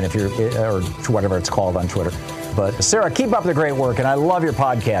timeline or whatever it's called on Twitter. But Sarah, keep up the great work, and I love your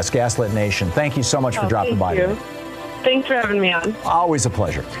podcast, Gaslit Nation. Thank you so much for dropping by today. Thanks for having me on. Always a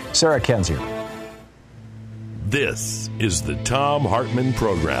pleasure. Sarah Kendzior. This is the Thom Hartmann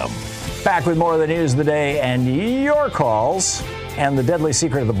Program. Back with more of the news of the day and your calls and the deadly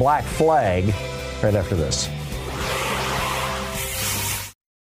secret of the Black Flag right after this.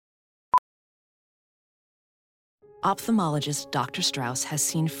 Ophthalmologist Dr. Strauss has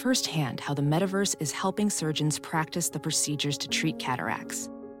seen firsthand how the metaverse is helping surgeons practice the procedures to treat cataracts.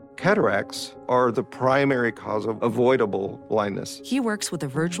 Cataracts are the primary cause of avoidable blindness. He works with a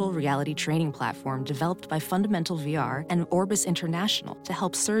virtual reality training platform developed by Fundamental VR and Orbis International to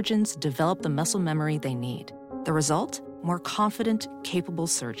help surgeons develop the muscle memory they need. The result? More confident, capable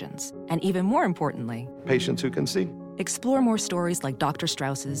surgeons. And even more importantly, patients who can see. Explore more stories like Dr.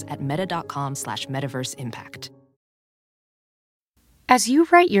 Strauss's at meta.com/metaverseimpact. As you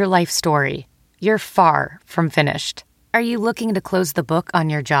write your life story, you're far from finished. Are you looking to close the book on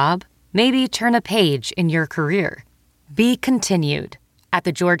your job? Maybe turn a page in your career? Be continued at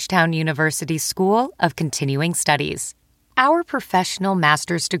the Georgetown University School of Continuing Studies. Our professional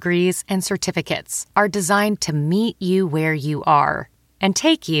master's degrees and certificates are designed to meet you where you are and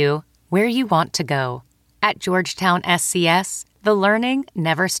take you where you want to go. At Georgetown SCS, the learning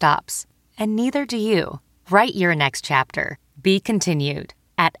never stops, and neither do you. Write your next chapter. Be continued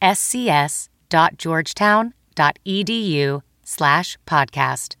at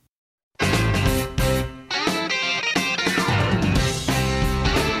scs.georgetown.edu/podcast.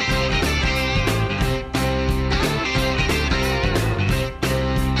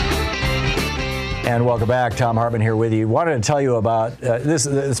 And welcome back. Thom Hartmann here with you. Wanted to tell you about this.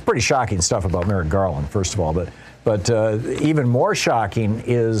 It's pretty shocking stuff about Merrick Garland, first of all, but even more shocking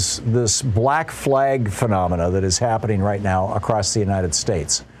is this black flag phenomena that is happening right now across the United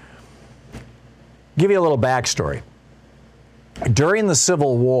States. Give you a little backstory. During the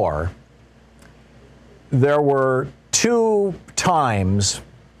Civil War, there were 2 times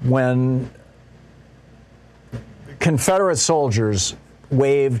when Confederate soldiers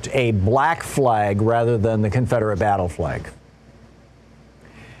waved a black flag rather than the Confederate battle flag.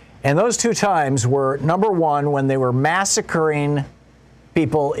 And those 2 times were, number one, when they were massacring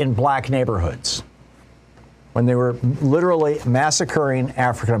people in black neighborhoods, when they were literally massacring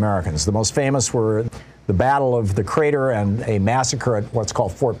African Americans. The most famous were the Battle of the Crater and a massacre at what's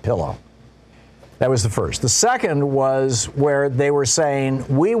called Fort Pillow. That was the first. The second was where they were saying,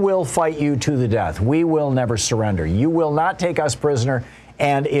 we will fight you to the death. We will never surrender. You will not take us prisoner.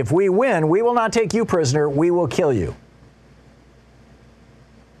 And if we win, we will not take you prisoner. We will kill you.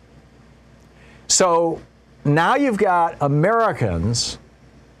 So now you've got Americans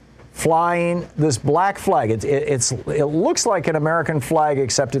flying this black flag. It looks like an American flag,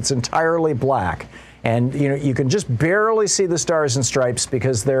 except it's entirely black. And you can just barely see the stars and stripes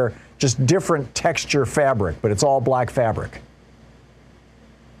because they're just different texture fabric, but it's all black fabric.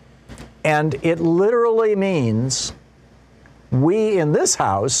 And it literally means we in this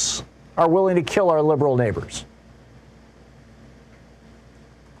house are willing to kill our liberal neighbors.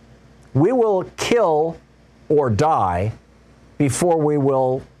 We will kill or die before we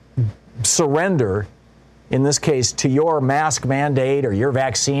will surrender, in this case, to your mask mandate or your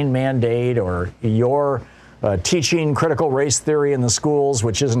vaccine mandate or your teaching critical race theory in the schools,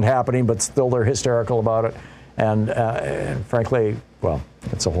 which isn't happening, but still they're hysterical about it. And frankly, well,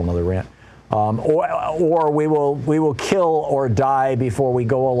 it's a whole nother rant. Or we will kill or die before we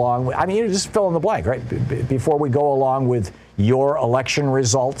go along. I mean, you just fill in the blank, right? Before we go along with your election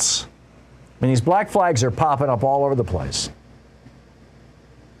results. I mean, these black flags are popping up all over the place.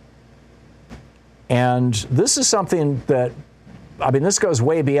 And this is something that, I mean, this goes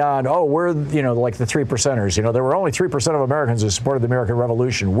way beyond, we're, like the 3%ers. There were only 3% of Americans who supported the American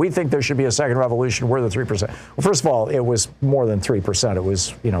Revolution. We think there should be a second revolution. We're the 3%. Well, first of all, it was more than 3%. It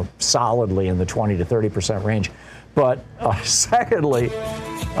was, solidly in the 20 to 30% range. But secondly,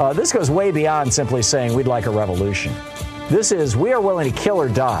 this goes way beyond simply saying we'd like a revolution. This is, we are willing to kill or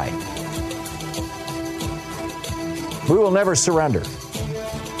die. We will never surrender.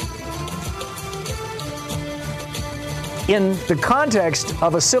 in the context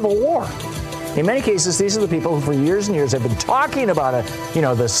of a civil war. In many cases, these are the people who for years and years have been talking about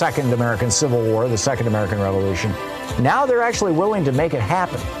the Second American Civil War, the Second American Revolution. Now they're actually willing to make it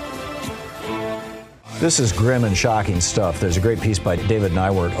happen. This is grim and shocking stuff. There's a great piece by David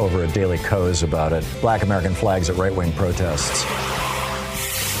Nywert over at Daily Kos about it. Black American flags at right-wing protests.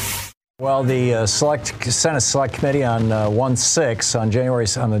 Well, the Senate Select Committee on 1/6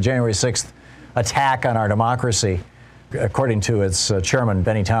 on the January 6th attack on our democracy, according to its chairman,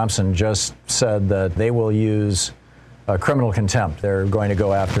 Benny Thompson, just said that they will use criminal contempt. They're going to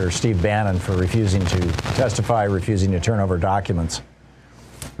go after Steve Bannon for refusing to testify, refusing to turn over documents.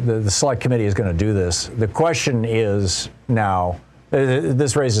 The Select Committee is going to do this. The question is now,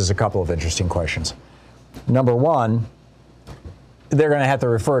 this raises a couple of interesting questions. Number one, they're going to have to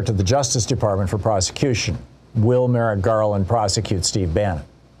refer to the Justice Department for prosecution. Will Merrick Garland prosecute Steve Bannon?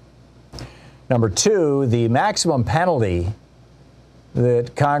 Number two, the maximum penalty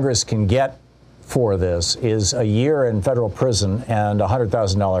that Congress can get for this is a year in federal prison and a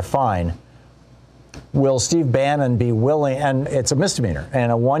 $100,000 fine. Will Steve Bannon be willing, and it's a misdemeanor,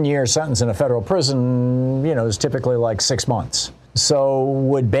 and a 1-year sentence in a federal prison, is typically like 6 months. So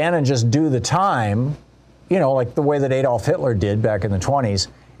would Bannon just do the time, like the way that Adolf Hitler did back in the 20s,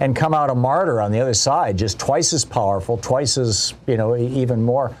 and come out a martyr on the other side, just twice as powerful, twice as, even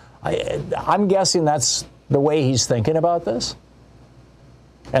more? I'm guessing that's the way he's thinking about this.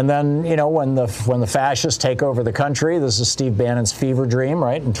 And then, when the fascists take over the country, this is Steve Bannon's fever dream,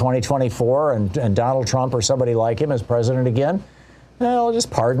 right? In 2024, and Donald Trump or somebody like him as president again, they'll just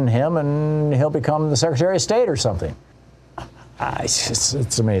pardon him and he'll become the Secretary of State or something.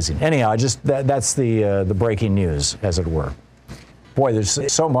 It's amazing. Anyhow, that's the breaking news, as it were. Boy, there's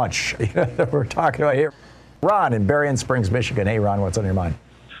so much that we're talking about here. Ron in Berrien Springs, Michigan. Hey, Ron, what's on your mind?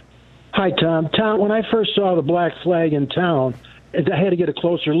 Hi, Tom. Tom, when I first saw the black flag in town, I had to get a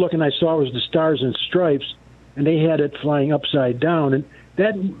closer look, and I saw it was the Stars and Stripes, and they had it flying upside down. And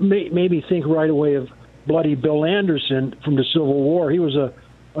that made me think right away of Bloody Bill Anderson from the Civil War. He was a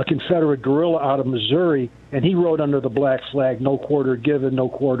Confederate guerrilla out of Missouri, and he wrote under the black flag, "No quarter given, no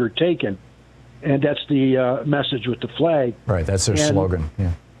quarter taken." And that's the message with the flag. Right, that's their slogan.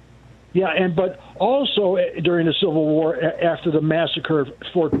 Yeah. Yeah, but also during the Civil War, after the massacre of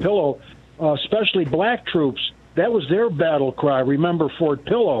Fort Pillow, especially black troops, that was their battle cry. Remember Fort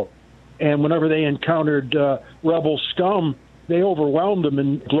Pillow. And whenever they encountered rebel scum, they overwhelmed them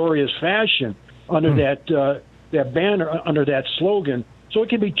in glorious fashion under that banner, under that slogan. So it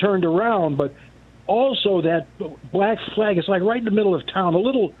can be turned around. But also that black flag is like right in the middle of town, a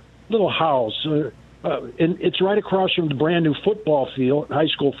little house. And it's right across from the brand new football field, high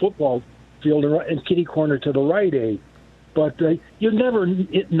school football field, and kitty corner to the Rite Aid. But you never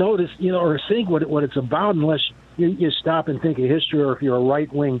notice, or think what it's about unless you stop and think of history, or if you're a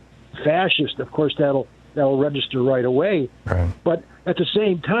right-wing fascist, of course that'll register right away. Right. But at the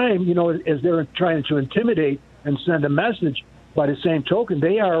same time, as they're trying to intimidate and send a message, by the same token,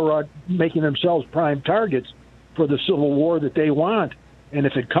 they are making themselves prime targets for the civil war that they want. And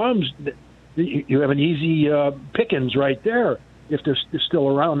if it comes, you have an easy pickings right there if they're still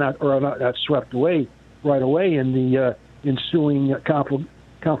around, not swept away right away in the ensuing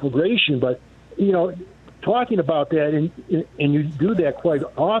conflagration. But talking about that, and you do that quite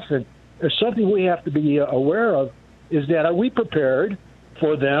often, there's something we have to be aware of, is that are we prepared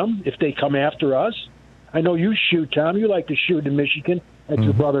for them if they come after us? I know you shoot, Tom. You like to shoot in Michigan at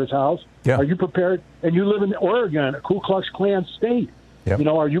your brother's house. Yeah. Are you prepared? And you live in Oregon, a Ku Klux Klan state. Yep.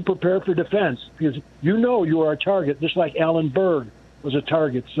 Are you prepared for defense? Because you are a target, just like Alan Berg was a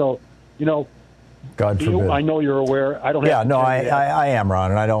target. So, God forbid. I know you're aware. I don't. Yeah, no, I am,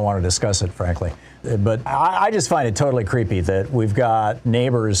 Ron, and I don't want to discuss it, frankly. But I just find it totally creepy that we've got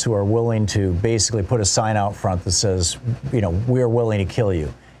neighbors who are willing to basically put a sign out front that says, we are willing to kill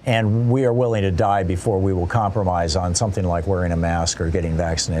you, and we are willing to die before we will compromise on something like wearing a mask or getting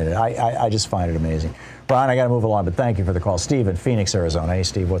vaccinated. I just find it amazing. Ron, I got to move along, but thank you for the call. Steve in Phoenix, Arizona. Hey,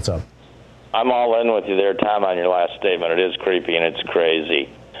 Steve, what's up? I'm all in with you there, Tom, on your last statement. It is creepy and it's crazy.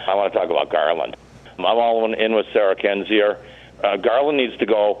 I want to talk about Garland. I'm all in with Sarah Kendzior. Garland needs to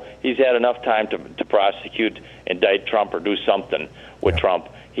go. He's had enough time to prosecute, indict Trump, or do something with Trump.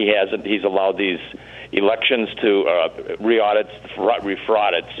 He hasn't. He's allowed these elections to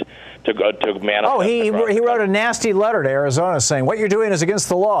refraudits to manifest. Oh, he wrote a nasty letter to Arizona saying what you're doing is against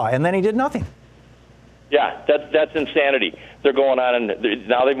the law, and then he did nothing. Yeah, that's insanity. They're going on, and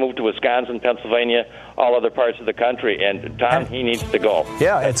now they've moved to Wisconsin, Pennsylvania, all other parts of the country. And Tom, he needs to go.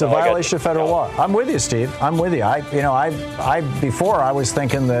 Yeah, it's a violation of federal law. I'm with you, Steve. I'm with you. Before I was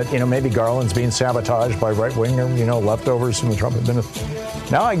thinking that maybe Garland's being sabotaged by right winger, leftovers from the Trump administration.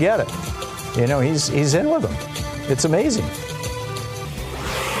 Now I get it. He's in with them. It's amazing.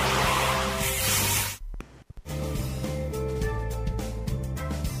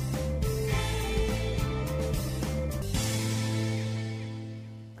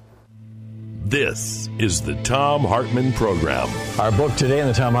 This is the Thom Hartmann Program. Our book today in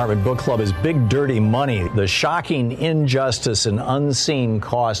the Thom Hartmann Book Club is Big Dirty Money, The Shocking Injustice and Unseen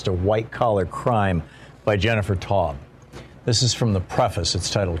Cost of White-Collar Crime by Jennifer Taub. This is from the preface. It's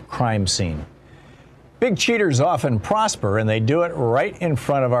titled Crime Scene. Big cheaters often prosper, and they do it right in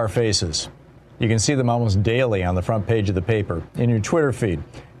front of our faces. You can see them almost daily on the front page of the paper, in your Twitter feed,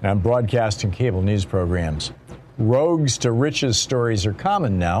 and on broadcast and cable news programs. Rogues to riches stories are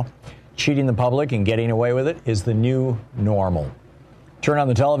common now. Cheating the public and getting away with it is the new normal. Turn on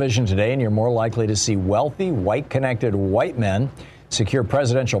the television today and you're more likely to see wealthy, white-connected white men secure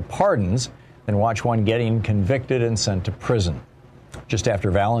presidential pardons than watch one getting convicted and sent to prison. Just after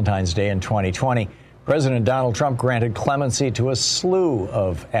Valentine's Day in 2020, President Donald Trump granted clemency to a slew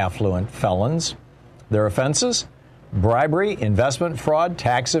of affluent felons. Their offenses? Bribery, investment fraud,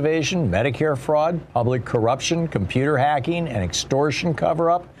 tax evasion, Medicare fraud, public corruption, computer hacking, and extortion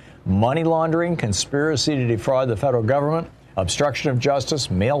cover-up, money laundering, conspiracy to defraud the federal government, obstruction of justice,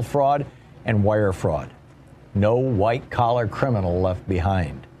 mail fraud, and wire fraud. No white-collar criminal left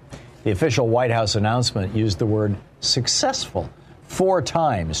behind. The official White House announcement used the word successful 4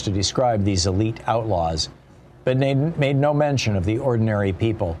 times to describe these elite outlaws, but made no mention of the ordinary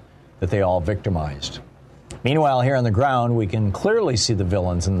people that they all victimized. Meanwhile, here on the ground, we can clearly see the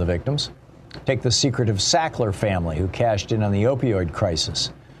villains and the victims. Take the secretive Sackler family, who cashed in on the opioid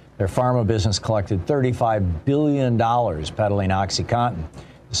crisis. Their pharma business collected $35 billion peddling OxyContin,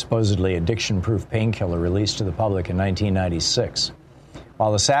 a supposedly addiction-proof painkiller released to the public in 1996.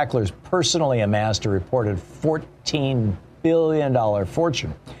 While the Sacklers personally amassed a reported $14 billion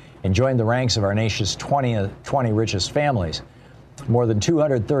fortune and joined the ranks of our nation's 20 richest families, more than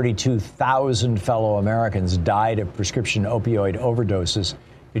 232,000 fellow Americans died of prescription opioid overdoses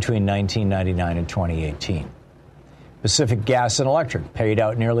between 1999 and 2018. Pacific Gas and Electric paid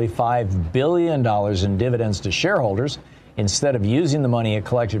out nearly $5 billion in dividends to shareholders instead of using the money it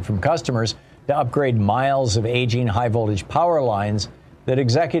collected from customers to upgrade miles of aging high-voltage power lines that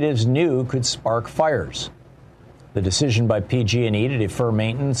executives knew could spark fires. The decision by PG&E to defer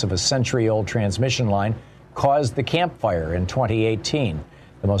maintenance of a century-old transmission line caused the Camp Fire in 2018,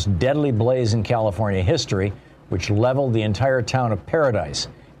 the most deadly blaze in California history, which leveled the entire town of Paradise,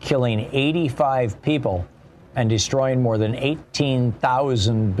 killing 85 people and destroying more than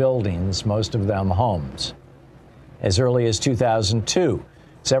 18,000 buildings, most of them homes. As early as 2002,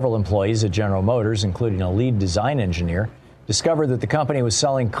 several employees at General Motors, including a lead design engineer, discovered that the company was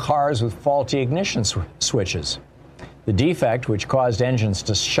selling cars with faulty ignition switches. The defect, which caused engines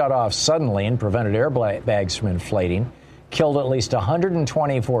to shut off suddenly and prevented airbags from inflating, killed at least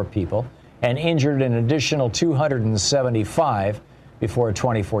 124 people and injured an additional 275 before a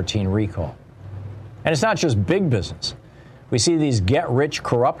 2014 recall. And it's not just big business. We see these get-rich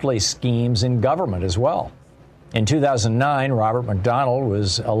corruptly schemes in government as well. In 2009, Robert McDonnell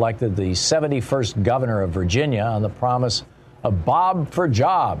was elected the 71st governor of Virginia on the promise of Bob for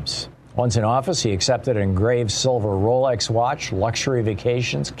jobs. Once in office, he accepted an engraved silver Rolex watch, luxury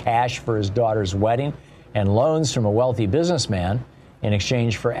vacations, cash for his daughter's wedding, and loans from a wealthy businessman in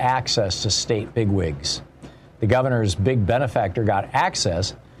exchange for access to state bigwigs. The governor's big benefactor got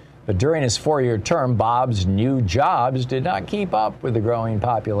access, but during his 4-year term, Bob's new jobs did not keep up with the growing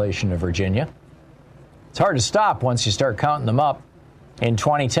population of Virginia. It's hard to stop once you start counting them up. In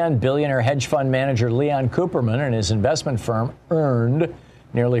 2010, billionaire hedge fund manager Leon Cooperman and his investment firm earned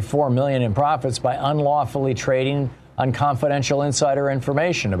nearly $4 million in profits by unlawfully trading on confidential insider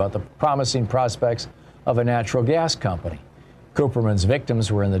information about the promising prospects of a natural gas company. Cooperman's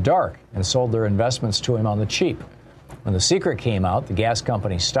victims were in the dark and sold their investments to him on the cheap. When the secret came out, the gas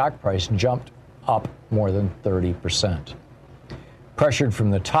company's stock price jumped up more than 30%. Pressured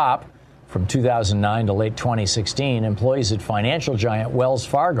from the top, from 2009 to late 2016, employees at financial giant Wells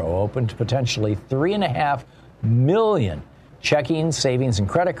Fargo opened potentially 3.5 million checking, savings, and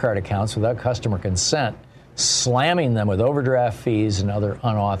credit card accounts without customer consent, slamming them with overdraft fees and other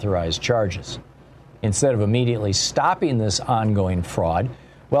unauthorized charges. Instead of immediately stopping this ongoing fraud,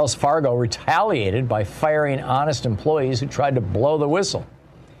 Wells Fargo retaliated by firing honest employees who tried to blow the whistle.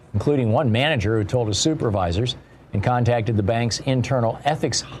 including one manager who told his supervisors and contacted the bank's internal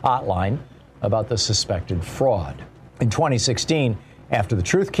ethics hotline about the suspected fraud. In 2016, after the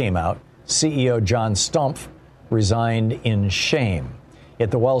truth came out, CEO John Stumpf resigned in shame.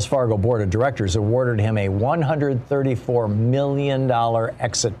 Yet the Wells Fargo board of directors awarded him a $134 million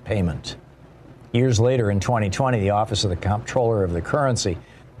exit payment. Years later, in 2020, the Office of the Comptroller of the Currency,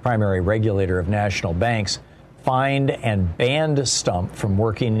 primary regulator of national banks, fined and banned Stumpf from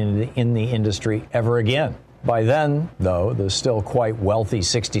working in the industry ever again. By then, though, the still quite wealthy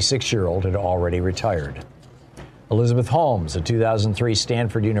 66-year-old had already retired. Elizabeth Holmes, a 2003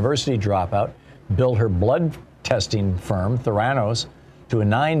 Stanford University dropout, built her blood testing firm, Theranos, to a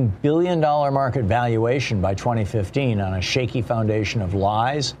 $9 billion market valuation by 2015 on a shaky foundation of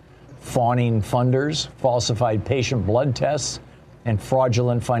lies, fawning funders, falsified patient blood tests, and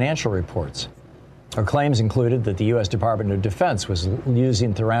fraudulent financial reports. Her claims included that the U.S. Department of Defense was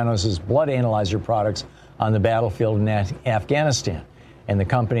using Theranos' blood analyzer products on the battlefield in Afghanistan, and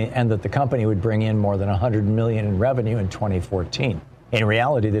that the company would bring in more than $100 million in revenue in 2014. In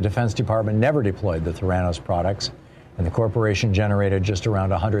reality, the Defense Department never deployed the Theranos products, and the corporation generated just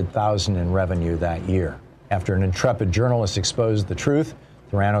around $100,000 in revenue that year. After an intrepid journalist exposed the truth,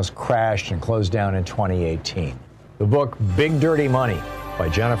 Theranos crashed and closed down in 2018. The book Big Dirty Money by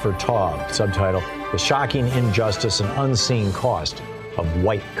Jennifer Taub, subtitle The Shocking Injustice and Unseen Cost of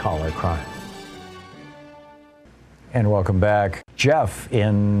White-Collar Crime. And welcome back. Jeff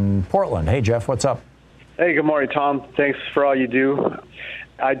in Portland. Hey, Jeff, what's up? Hey, good morning, Tom. Thanks for all you do.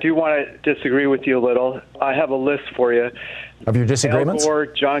 I do want to disagree with you a little. I have a list for you. Of your disagreements? Al Gore,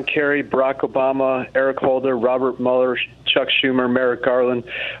 John Kerry, Barack Obama, Eric Holder, Robert Mueller, Chuck Schumer, Merrick Garland.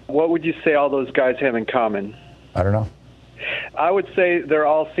 What would you say all those guys have in common? I don't know. I would say they're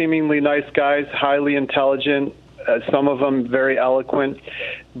all seemingly nice guys, highly intelligent, some of them very eloquent.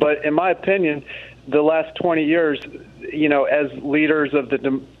 But in my opinion, the last 20 years, you know, as leaders of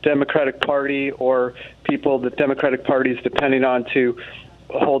the Democratic Party or people the Democratic Party is depending on to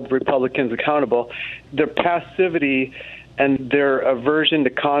hold Republicans accountable, their passivity and their aversion to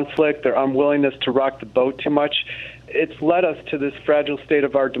conflict, their unwillingness to rock the boat too much, it's led us to this fragile state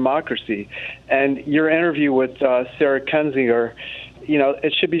of our democracy. And your interview with Sarah Kendzior, you know,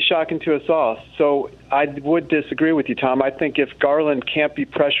 it should be shocking to us all. So I would disagree with you, Tom. I think if Garland can't be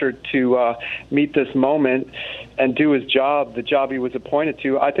pressured to meet this moment and do his job, the job he was appointed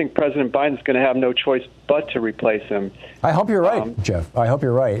to, I think President Biden's going to have no choice but to replace him. I hope you're right, Jeff. I hope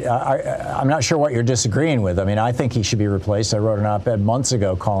you're right. I'm not sure what you're disagreeing with. I mean, I think he should be replaced. I wrote an op-ed months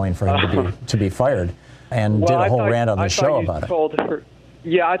ago calling for him to be fired and did a whole rant on the show about it.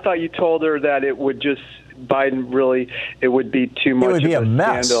 Yeah, I thought you told her that it would just Biden really, it would be too much. It would be of a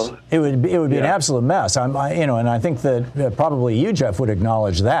mess. Scandal. It would be an absolute mess. And I think that probably you, Jeff, would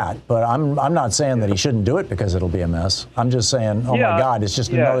acknowledge that. But I'm not saying that he shouldn't do it because it'll be a mess. I'm just saying, my God, it's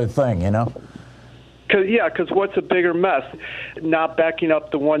just another thing, you know. Because what's a bigger mess? Not backing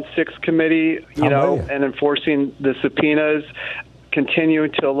up the 1-6 committee, and enforcing the subpoenas,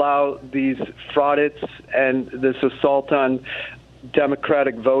 continuing to allow these fraudits and this assault on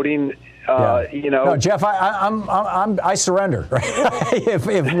democratic voting. No, Jeff, I surrender.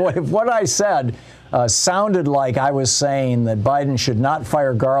 If what I said sounded like I was saying that Biden should not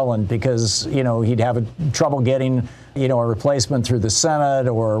fire Garland because he'd have trouble getting a replacement through the Senate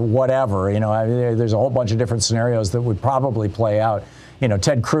or whatever. There's a whole bunch of different scenarios that would probably play out.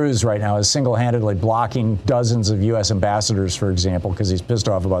 Ted Cruz right now is single-handedly blocking dozens of U.S. ambassadors, for example, because he's pissed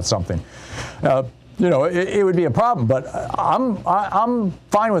off about something. It would be a problem, but I'm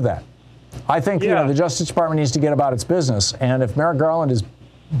fine with that. I think the Justice Department needs to get about its business, and if Merrick Garland is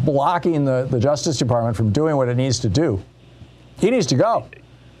blocking the Justice Department from doing what it needs to do, he needs to go.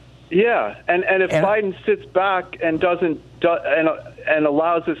 Yeah, and if Biden sits back and doesn't and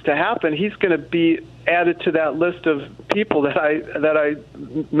allows this to happen, he's going to be added to that list of people that I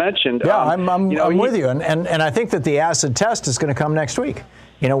mentioned. Yeah, I'm with you, and I think that the acid test is going to come next week.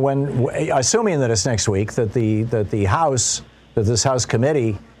 Assuming that it's next week, that this House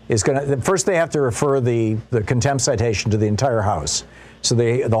committee is going to, first they have to refer the contempt citation to the entire House. So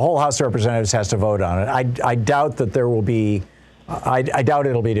the whole House of Representatives has to vote on it. I doubt that there will be, I doubt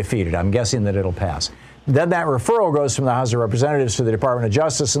it'll be defeated. I'm guessing that it'll pass. Then that referral goes from the House of Representatives to the Department of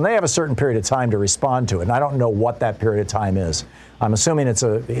Justice, and they have a certain period of time to respond to it. And I don't know what that period of time is. I'm assuming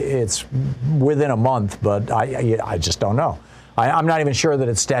it's within a month, but I just don't know. I'm not even sure that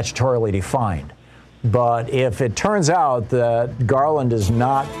it's statutorily defined. But if it turns out that Garland is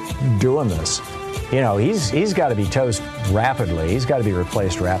not doing this, he's got to be toast rapidly. He's got to be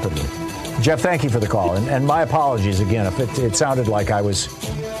replaced rapidly. Jeff, thank you for the call. And my apologies again if it sounded like I was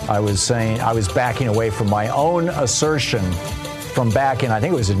I was saying I was backing away from my own assertion from back in, I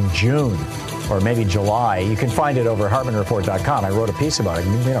think it was in June or maybe July. You can find it over at HartmanReport.com. I wrote a piece about it.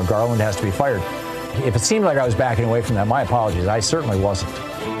 You know, Garland has to be fired. If it seemed like I was backing away from that, my apologies. I certainly wasn't.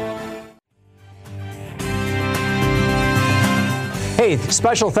 Hey,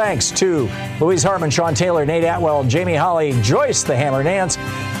 special thanks to Louise Hartman, Sean Taylor, Nate Atwell, Jamie Holly, Joyce the Hammer Nance,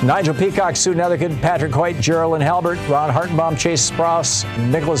 Nigel Peacock, Sue Nethergood, Patrick Hoyt, Geraldine Halbert, Ron Hartenbaum, Chase Sprouse,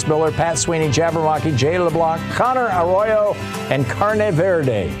 Nicholas Miller, Pat Sweeney, Jabberwocky, Jay LeBlanc, Connor Arroyo, and Carne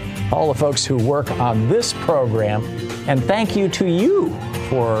Verde. All the folks who work on this program. And thank you to you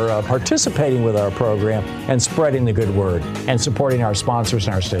for participating with our program and spreading the good word and supporting our sponsors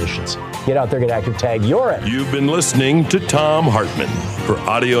and our stations. Get out there, get active, tag your it. You've been listening to Thom Hartmann. For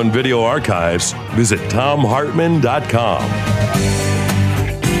audio and video archives, visit ThomHartmann.com.